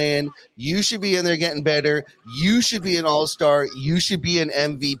there playing. You should be in there getting better. You should be an all-star. You should be an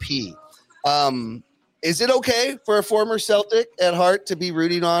MVP. Is it okay for a former Celtic at heart to be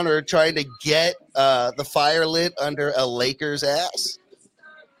rooting on or trying to get the fire lit under a Lakers ass?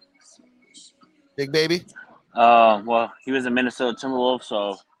 Big baby? Well, he was a Minnesota Timberwolf,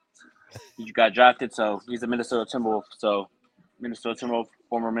 so he got drafted. So he's a Minnesota Timberwolf. So Minnesota Timberwolf,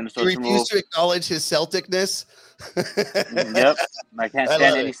 former Minnesota He Timberwolf. refused to acknowledge his Celticness. Yep, I can't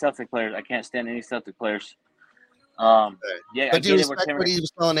stand any Celtic players. Yeah, but do you respect what he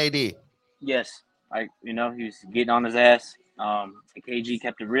was telling AD? Yes, he was getting on his ass. KG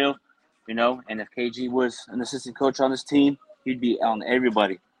kept it real, and if KG was an assistant coach on this team, he'd be on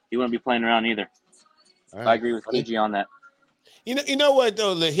everybody. He wouldn't be playing around either. Right. I agree with KG on that. You know what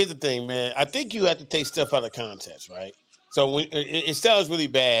though? Here's the thing, man. I think you have to take stuff out of context, right? So when it sounds really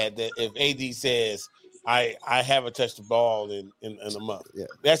bad that if AD says I haven't touched the ball in a month,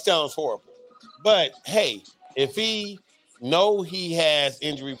 that sounds horrible. But hey, if he has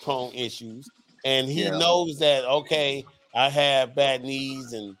injury prone issues and he knows that I have bad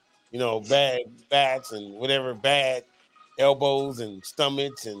knees and bad backs and whatever, bad elbows and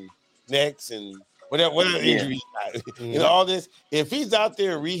stomachs and necks and whatever injuries, all this. If he's out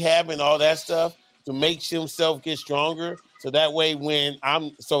there rehabbing all that stuff to make himself get stronger, so that way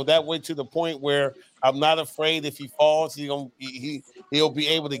to the point where I'm not afraid if he falls, he'll be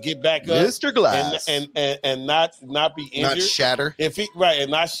able to get back up, Mr. Glass, and not be injured, not shatter. And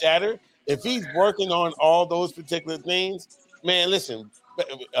not shatter. If he's working on all those particular things, man, listen,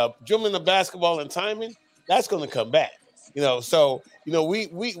 dribbling the basketball and timing, that's going to come back. So we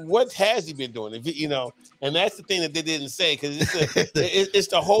what has he been doing? And that's the thing that they didn't say because it's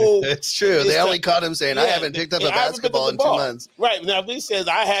the whole. It's true. They only caught him saying, "I haven't picked up a basketball in 2 months." Right now, if he says,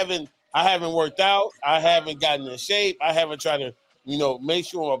 "I haven't worked out, I haven't gotten in shape, I haven't tried to make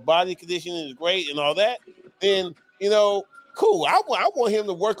sure my body conditioning is great and all that," then cool. I want him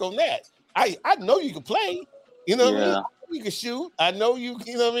to work on that. I know you can play. What I mean? You can shoot. I know you. What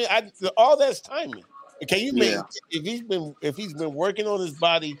I mean? All that's timing. Can you make if he's been working on his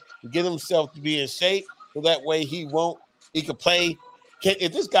body to get himself to be in shape so that way he can play?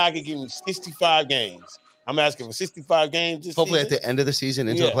 If this guy can give me 65 games, I'm asking for 65 games this hopefully season. At the end of the season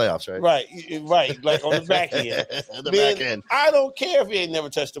into the playoffs, right? Right, like on the back end. Back end. I don't care if he ain't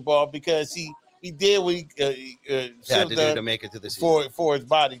never touched the ball because he did what he had to do to make it to the season for his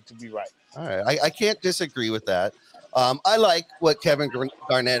body to be right. All right, I can't disagree with that. I like what Kevin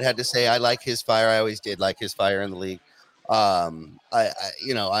Garnett had to say. I like his fire. I always did like his fire in the league. I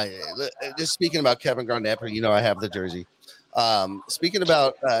just speaking about Kevin Garnett, I have the jersey. Speaking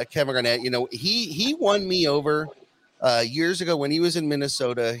about Kevin Garnett, he won me over Years ago when he was in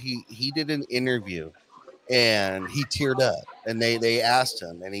Minnesota, he did an interview and he teared up. And they asked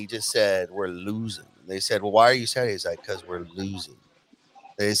him, and he just said, "We're losing." They said, "Well, why are you sad?" He's like, "Because we're losing."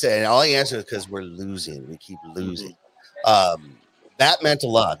 They said, and all he answered is, "Because we're losing. We keep losing." That meant a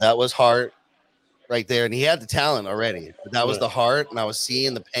lot. That was heart right there, and he had the talent already, but that was the heart, and I was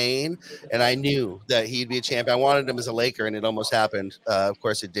seeing the pain, and I knew that he'd be a champion. I wanted him as a Laker, and it almost happened. Of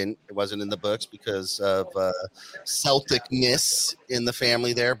course, it didn't. It wasn't in the books because of Celtic-ness in the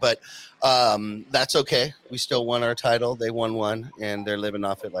family there, but that's okay. We still won our title. They won one, and they're living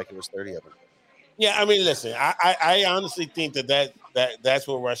off it like it was 30 of them. Yeah, I mean, listen, I honestly think that's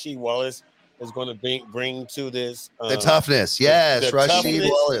what Rasheed Wallace is going to bring to this. The toughness, yes, the Rasheed toughness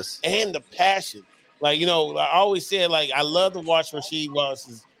Wallace, and the passion. Like, I always said, like, I love to watch Rasheed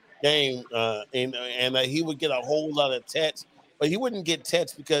Wallace's game, and he would get a whole lot of texts, but he wouldn't get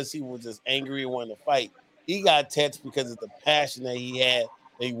texts because he was just angry and wanted to fight. He got texts because of the passion that he had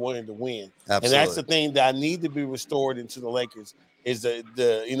that he wanted to win. Absolutely. And that's the thing that I need to be restored into the Lakers is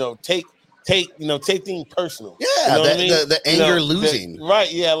take things personal. Yeah, what I mean? the anger losing.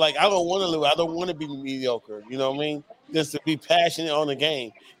 Right, yeah, like I don't want to lose. I don't want to be mediocre. You know what I mean? Just to be passionate on the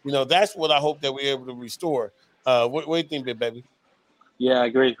game. That's what I hope that we're able to restore. What do you think, Big Baby? Yeah, I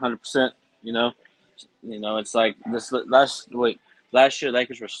agree 100%. It's like this last year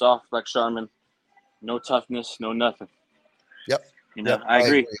Lakers were soft like Sharman. No toughness, no nothing. Yep. I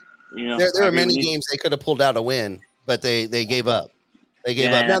agree. There were many games they could have pulled out a win, but they gave up. They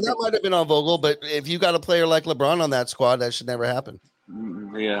gave up. Now, that might have been on Vogel, but if you got a player like LeBron on that squad, that should never happen.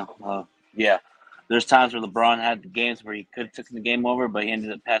 Yeah. There's times where LeBron had the games where he could have taken the game over, but he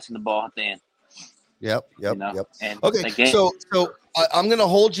ended up passing the ball at the end. Yep. And okay, so I'm going to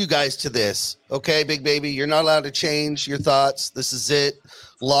hold you guys to this. Okay, Big Baby, you're not allowed to change your thoughts. This is it.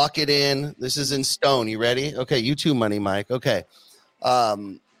 Lock it in. This is in stone. You ready? Okay, you too, Money Mike. Okay.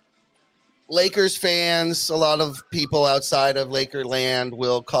 Lakers fans, a lot of people outside of Laker land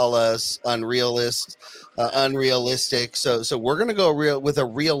will call us unrealistic. So we're going to go with a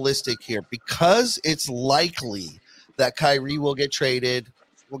realistic here because it's likely that Kyrie will get traded.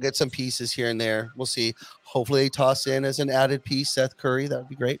 We'll get some pieces here and there. We'll see. Hopefully they toss in as an added piece Seth Curry. That would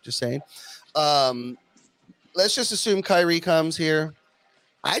be great. Just saying. Let's just assume Kyrie comes here.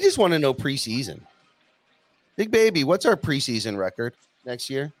 I just want to know preseason. Big Baby, what's our preseason record next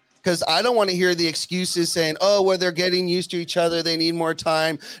year? Because I don't want to hear the excuses saying, they're getting used to each other. They need more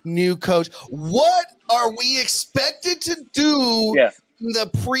time. New coach. What are we expected to do in the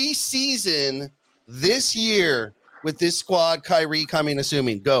preseason this year with this squad? Kyrie coming,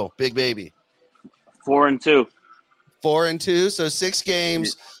 assuming. Go, Big Baby. 4-2. 4-2. So 6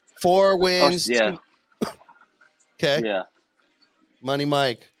 games, 4 wins. Yeah. Okay. Yeah. Money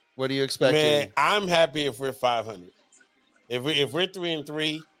Mike, what are you expecting? Man, I'm happy if we're 500. If we're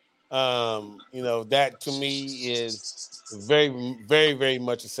 3-3. That to me is very, very, very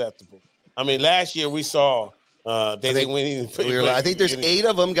much acceptable. I mean, last year we saw they didn't win. I think there's 8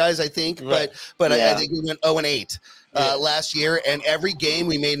 of them, guys. I think, right. but I think we went 0-8 last year, and every game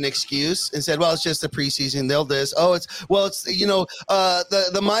we made an excuse and said, "Well, it's just the preseason. They'll this. It's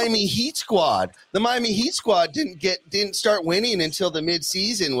the Miami Heat squad. The Miami Heat squad didn't start winning until the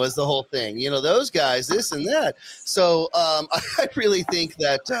midseason was the whole thing. Those guys, this and that. So I really think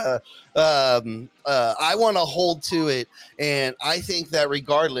that I want to hold to it, and I think that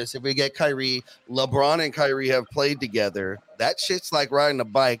regardless if we get Kyrie, LeBron and Kyrie have played together. That shit's like riding a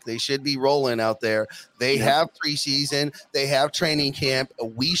bike. They should be rolling out there. They have preseason. They have training camp.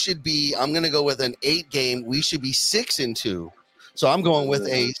 We should be. I'm going to go with an 8 game. We should be 6-2. So I'm going with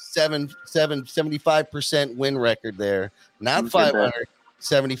a 75% win record there. Not 500,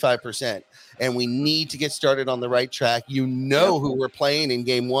 75%. And we need to get started on the right track. Who we're playing in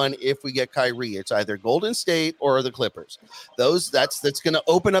game 1 if we get Kyrie. It's either Golden State or the Clippers. That's going to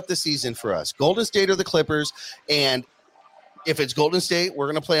open up the season for us. Golden State or the Clippers. And if it's Golden State, we're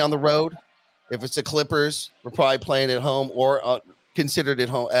going to play on the road. If it's the Clippers, we're probably playing at home or considered at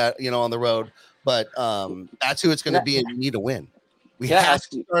home on the road. But that's who it's going to be, and we need a win. We have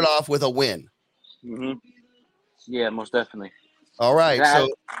to start off with a win. Mm-hmm. Yeah, most definitely. All right. Can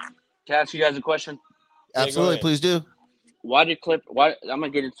I ask you guys a question? Absolutely, please do. Why I'm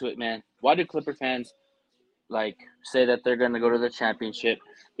gonna get into it, man. Why do Clipper fans say that they're gonna go to the championship?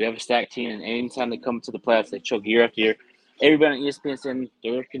 We have a stacked team, and anytime they come to the playoffs, they choke year after year. Everybody on ESPN saying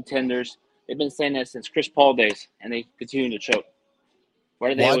they're contenders. They've been saying that since Chris Paul days, and they continue to choke. Why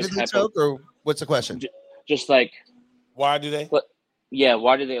do they always choke, or what's the question? Just like why do they? Yeah,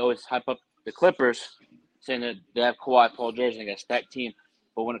 why do they always hype up the Clippers, saying that they have Kawhi, Paul George, and they got a stacked team,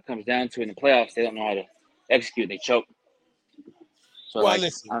 but when it comes down to it in the playoffs, they don't know how to execute. They choke. So Well,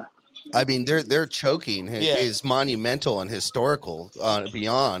 listen. I mean, their choking Yeah. is monumental and historical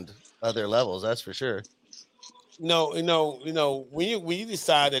beyond other levels. That's for sure. No, when you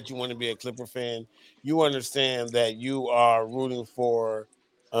decide that you want to be a Clipper fan, you understand that you are rooting for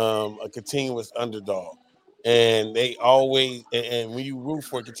a continuous underdog, and they always and when you root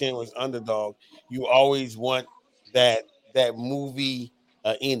for a continuous underdog, you always want that movie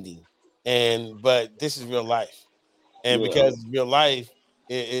ending, but this is real life. And Yeah. because real life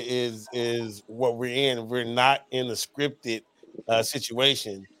is what we're in, we're not in a scripted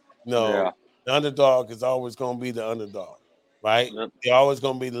situation. No, Yeah. the underdog is always going to be the underdog, right? Yep. They're always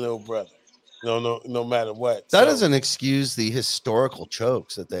going to be the little brother. No matter what. That So, doesn't excuse the historical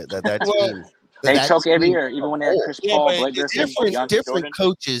chokes that well, team. They That choke every team year, even when they had holds. Chris yeah, Paul, but Blake Griffin, DeAndre Different Jordan.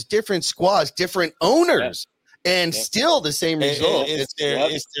 coaches, different squads, different owners, and still the same result. it's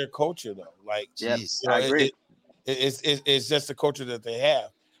their culture though. Like, Yep. Jeez. I agree. it's just the culture that they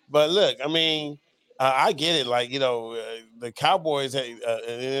have. But look, I mean, I get it. Like, the Cowboys in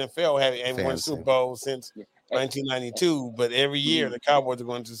the NFL haven't won a Fans, Super Bowl since Yeah. 1992, but every year Mhm. the Cowboys are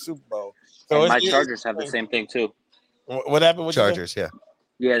going to the Super Bowl. So And it's, my it's Chargers have the same thing too. what happened with Chargers, yeah.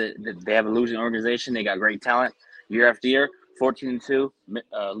 Yeah, they have a losing organization. They got great talent year after year. 14-2,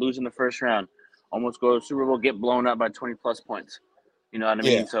 losing the first round, almost go to the Super Bowl, get blown up by 20+ points. You know what I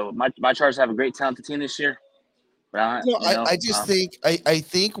Yeah. mean? So my Chargers have a great talented team this year. But I just think I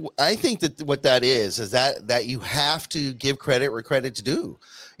think that what that is that you have to give credit where credit's due,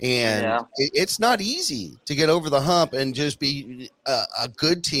 and Yeah. it's not easy to get over the hump and just be a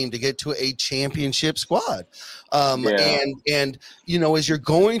good team to get to a championship squad. Yeah. And as you're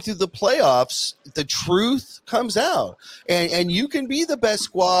going through the playoffs, the truth comes out, and you can be the best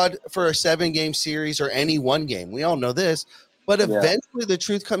squad for a 7-game series or any one game. We all know this. But Yeah. eventually the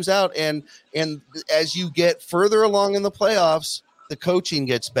truth comes out, and as you get further along in the playoffs, the coaching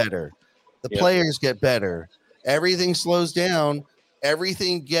gets better, the Yep. players get better, everything slows down,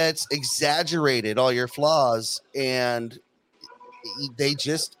 everything gets exaggerated, all your flaws, and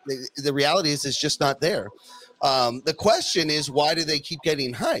the reality is it's just not there. The question is, why do they keep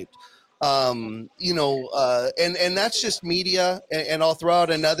getting hyped? And that's just media, and I'll throw out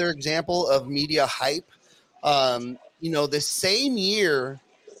another example of media hype. The same year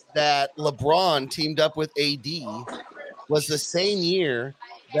that LeBron teamed up with AD was the same year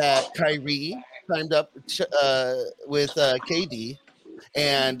that Kyrie teamed up with KD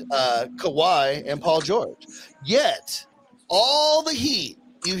and Kawhi and Paul George. Yet, all the heat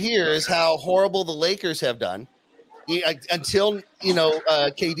you hear is how horrible the Lakers have done. Until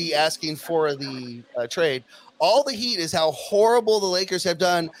KD asking for the trade, all the heat is how horrible the Lakers have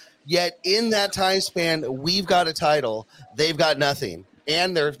done. Yet in that time span, we've got a title, they've got nothing,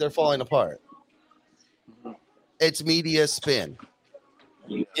 and they're falling apart. It's media spin.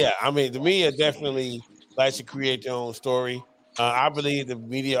 Yeah, I mean, the media definitely likes to create their own story. I believe the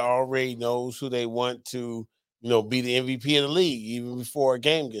media already knows who they want to, be the MVP of the league even before a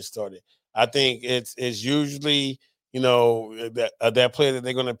game gets started. I think it's usually, that player that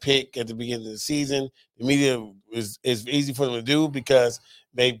they're going to pick at the beginning of the season. The media is easy for them to do because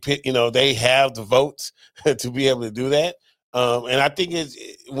they pick, they have the votes to be able to do that. And I think it's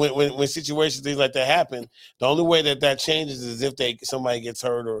when situations things like that happen, the only way that changes is if somebody gets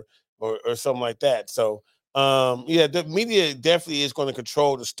hurt or something like that. So the media definitely is going to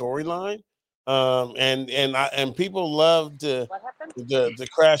control the storyline. And people love the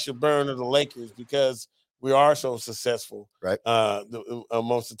crash or burn of the Lakers because we are so successful, right?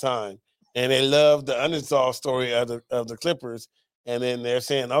 Most of the time, and they love the underdog story of the Clippers. And then they're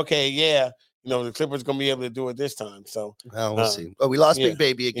saying, okay, yeah, the Clippers going to be able to do it this time. So we'll see. Oh, we lost yeah, Big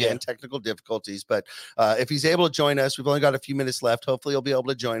Baby again, technical difficulties. But if he's able to join us, we've only got a few minutes left. Hopefully he'll be able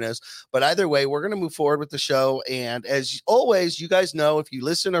to join us. But either way, we're going to move forward with the show. And as always, you guys know, if you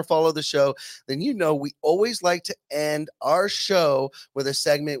listen or follow the show, then we always like to end our show with a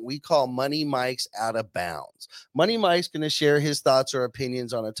segment we call Money Mike's Out of Bounds. Money Mike's going to share his thoughts or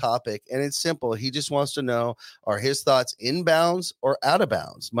opinions on a topic. And it's simple. He just wants to know, are his thoughts in bounds or out of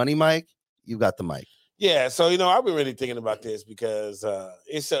bounds? Money Mike, you got the mic. Yeah, so I've been really thinking about this because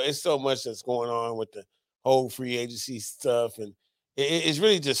it's so much that's going on with the whole free agency stuff, and it's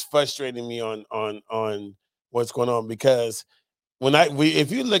really just frustrating me on what's going on because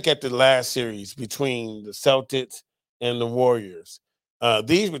if you look at the last series between the Celtics and the Warriors,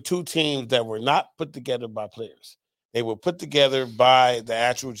 these were two teams that were not put together by players. They were put together by the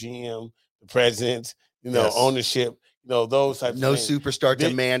actual GM, the president, ownership. Those types no of things. Superstar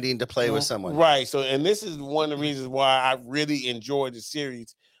demanding to play with someone. Right. So, and this is one of the reasons why I really enjoyed the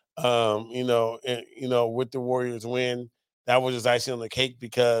series with the Warriors win, that was just icing on the cake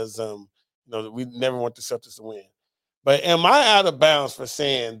because we never want the Celtics to win. But am I out of bounds for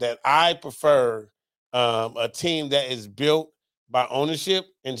saying that I prefer a team that is built by ownership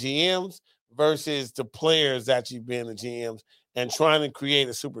and GMs versus the players actually being the GMs and trying to create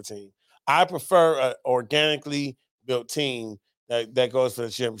a super team? I prefer an organically built team that goes for the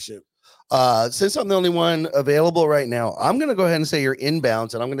championship. Since I'm the only one available right now, I'm going to go ahead and say you're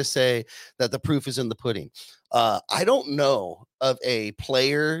inbounds, and I'm going to say that the proof is in the pudding. I don't know of a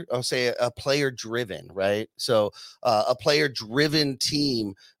player, I'll say a player driven, right? So a player driven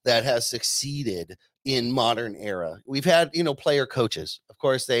team that has succeeded in modern era. We've had, player coaches. Of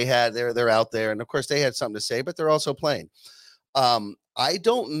course, they're out there, and of course they had something to say, but they're also playing. I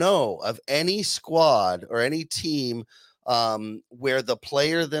don't know of any squad or any team where the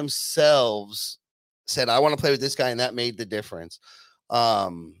player themselves said, I want to play with this guy, and that made the difference.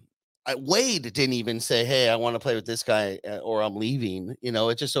 Wade didn't even say, hey, I want to play with this guy or I'm leaving.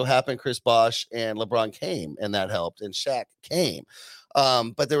 It just so happened Chris Bosh and LeBron came, and that helped, and Shaq came.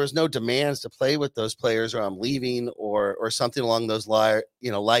 But there was no demands to play with those players or I'm leaving or something along those lines,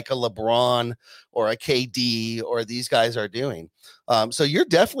 like a LeBron or a KD or these guys are doing. So you're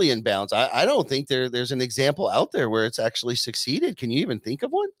definitely in bounds. I don't think there's an example out there where it's actually succeeded. Can you even think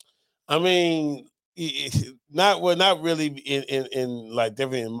of one? I mean, not really in like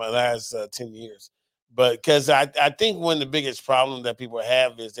definitely in my last 10 years, but because I think one of the biggest problems that people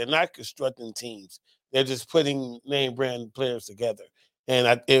have is they're not constructing teams. They're just putting name brand players together.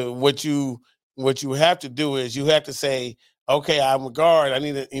 And what you have to do is you have to say, okay, I'm a guard. I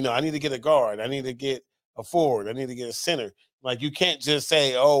need to get a guard. I need to get a forward. I need to get a center. Like you can't just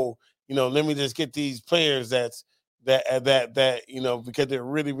say, oh, let me just get these players that because they're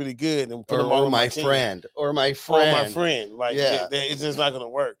really, really good and put them on my friend. Like it's just not going to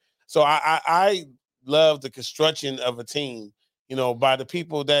work. So I love the construction of a team, by the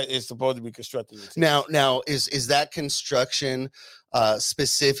people that is supposed to be constructing the team. Now is that construction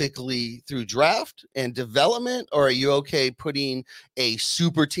specifically through draft and development, or are you okay putting a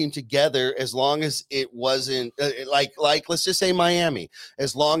super team together as long as it wasn't like let's just say Miami,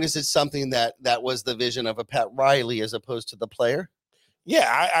 as long as it's something that was the vision of a Pat Riley as opposed to the player? Yeah,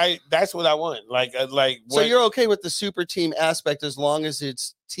 I that's what I want. So you're okay with the super team aspect as long as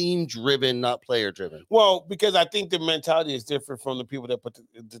it's team driven, not player driven? Well, because I think the mentality is different from the people that put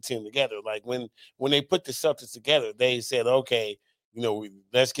the team together. Like when they put the Celtics together, they said, okay,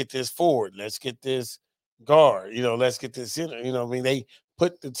 let's get this forward, let's get this guard, let's get this center. They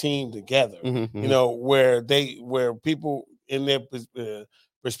put the team together. Where people in their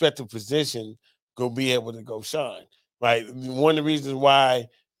respective position go be able to go shine. Right. One of the reasons why,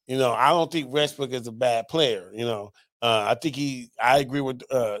 I don't think Westbrook is a bad player. I think I agree with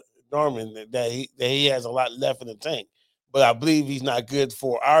Norman that he has a lot left in the tank, but I believe he's not good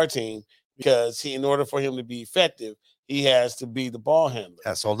for our team because in order for him to be effective, he has to be the ball handler.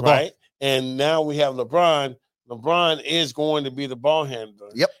 That's all the ball. Right. And now we have LeBron. LeBron is going to be the ball handler.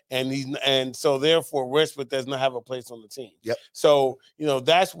 Yep. And so therefore Westbrook does not have a place on the team. Yep. So,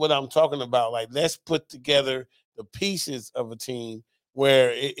 that's what I'm talking about. Like, let's put together the pieces of a team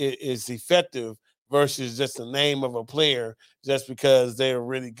where it is effective versus just the name of a player just because they're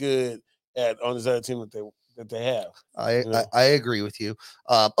really good on this other team that they have. I agree with you.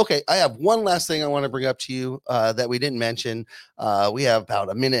 Okay, I have one last thing I want to bring up to you that we didn't mention. We have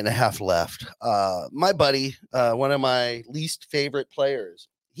about a minute and a half left. My buddy, one of my least favorite players,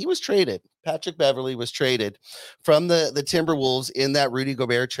 he was traded. Patrick Beverley was traded from the Timberwolves in that Rudy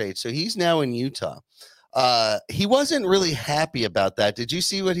Gobert trade. So he's now in Utah. He wasn't really happy about that. Did you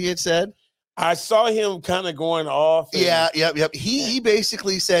see what he had said? I saw him kind of going off. Yep. He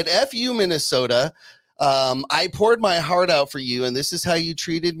basically said, F you, Minnesota. I poured my heart out for you, and this is how you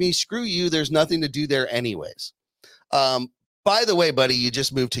treated me. Screw you. There's nothing to do there anyways. By the way, buddy, you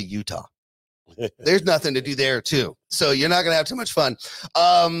just moved to Utah. There's nothing to do there too. So you're not going to have too much fun.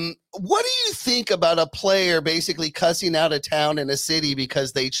 What do you think about a player basically cussing out a town and a city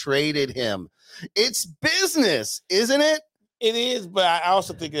because they traded him? It's business, isn't it? It is, but I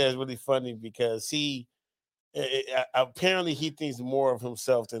also think that's really funny because he apparently he thinks more of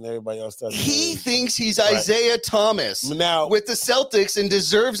himself than everybody else does. He thinks he's right. Isaiah Thomas now with the Celtics and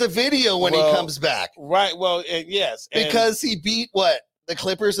deserves a video when he comes back. Right. Well, yes. Because he beat the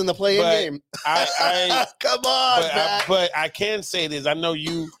Clippers in the play-in game. Come on, but I can say this. I know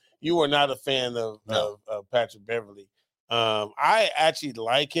you are not a fan of Patrick Beverley. I actually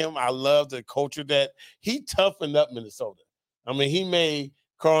like him. I love the culture that he toughened up Minnesota. I mean, he made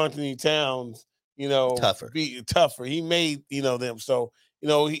Karl Anthony Towns, tougher. Be tougher. He made, them. So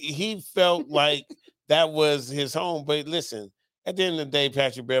he felt like that was his home. But listen, at the end of the day,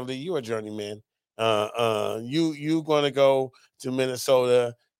 Patrick Beverly, you're a journeyman. You're going to go to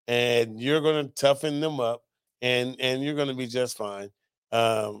Minnesota and you're going to toughen them up, and you're going to be just fine.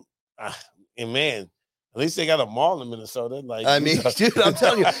 And man, at least they got a mall in Minnesota. Like, I mean, dude, I'm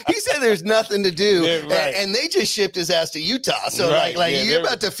telling you, he said there's nothing to do, right. and they just shipped his ass to Utah. So, Right. you're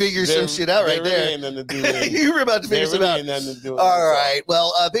about to figure some shit out right there. Ain't nothing to do with it. You were about to figure some out. Ain't nothing to do with All right.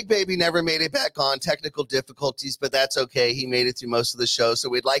 Well, Big Baby never made it back on, technical difficulties, but that's okay. He made it through most of the show, so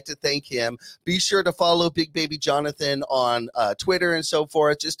we'd like to thank him. Be sure to follow Bigbaby Jonathon on Twitter and so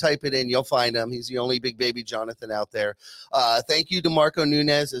forth. Just type it in. You'll find him. He's the only Bigbaby Jonathon out there. Thank you to Marco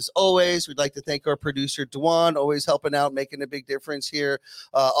Nunez, as always. We'd like to thank our producer, Dwan, always helping out, making a big difference here.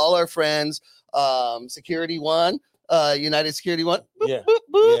 All our friends, Security One, United Security One. Boop, Yeah. boop,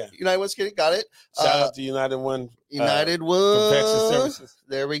 boop. Yeah. United One Security, got it. Shout out to United One. United Confection One. Services.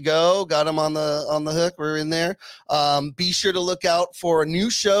 There we go. Got him on the hook. We're in there. Be sure to look out for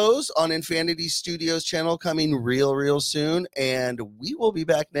new shows on Infinity Studios channel coming real soon. And we will be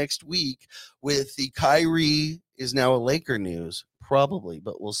back next week with the Kyrie is now a Laker news. Probably,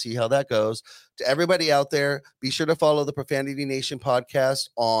 but we'll see how that goes. To everybody out there, be sure to follow the Profanity Nation podcast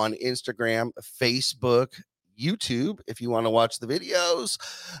on Instagram, Facebook, YouTube, if you want to watch the videos,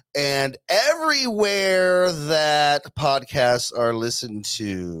 and everywhere that podcasts are listened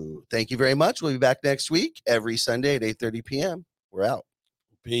to. Thank you very much. We'll be back next week, every Sunday at 8:30 p.m. We're out.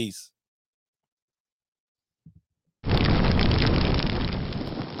 Peace.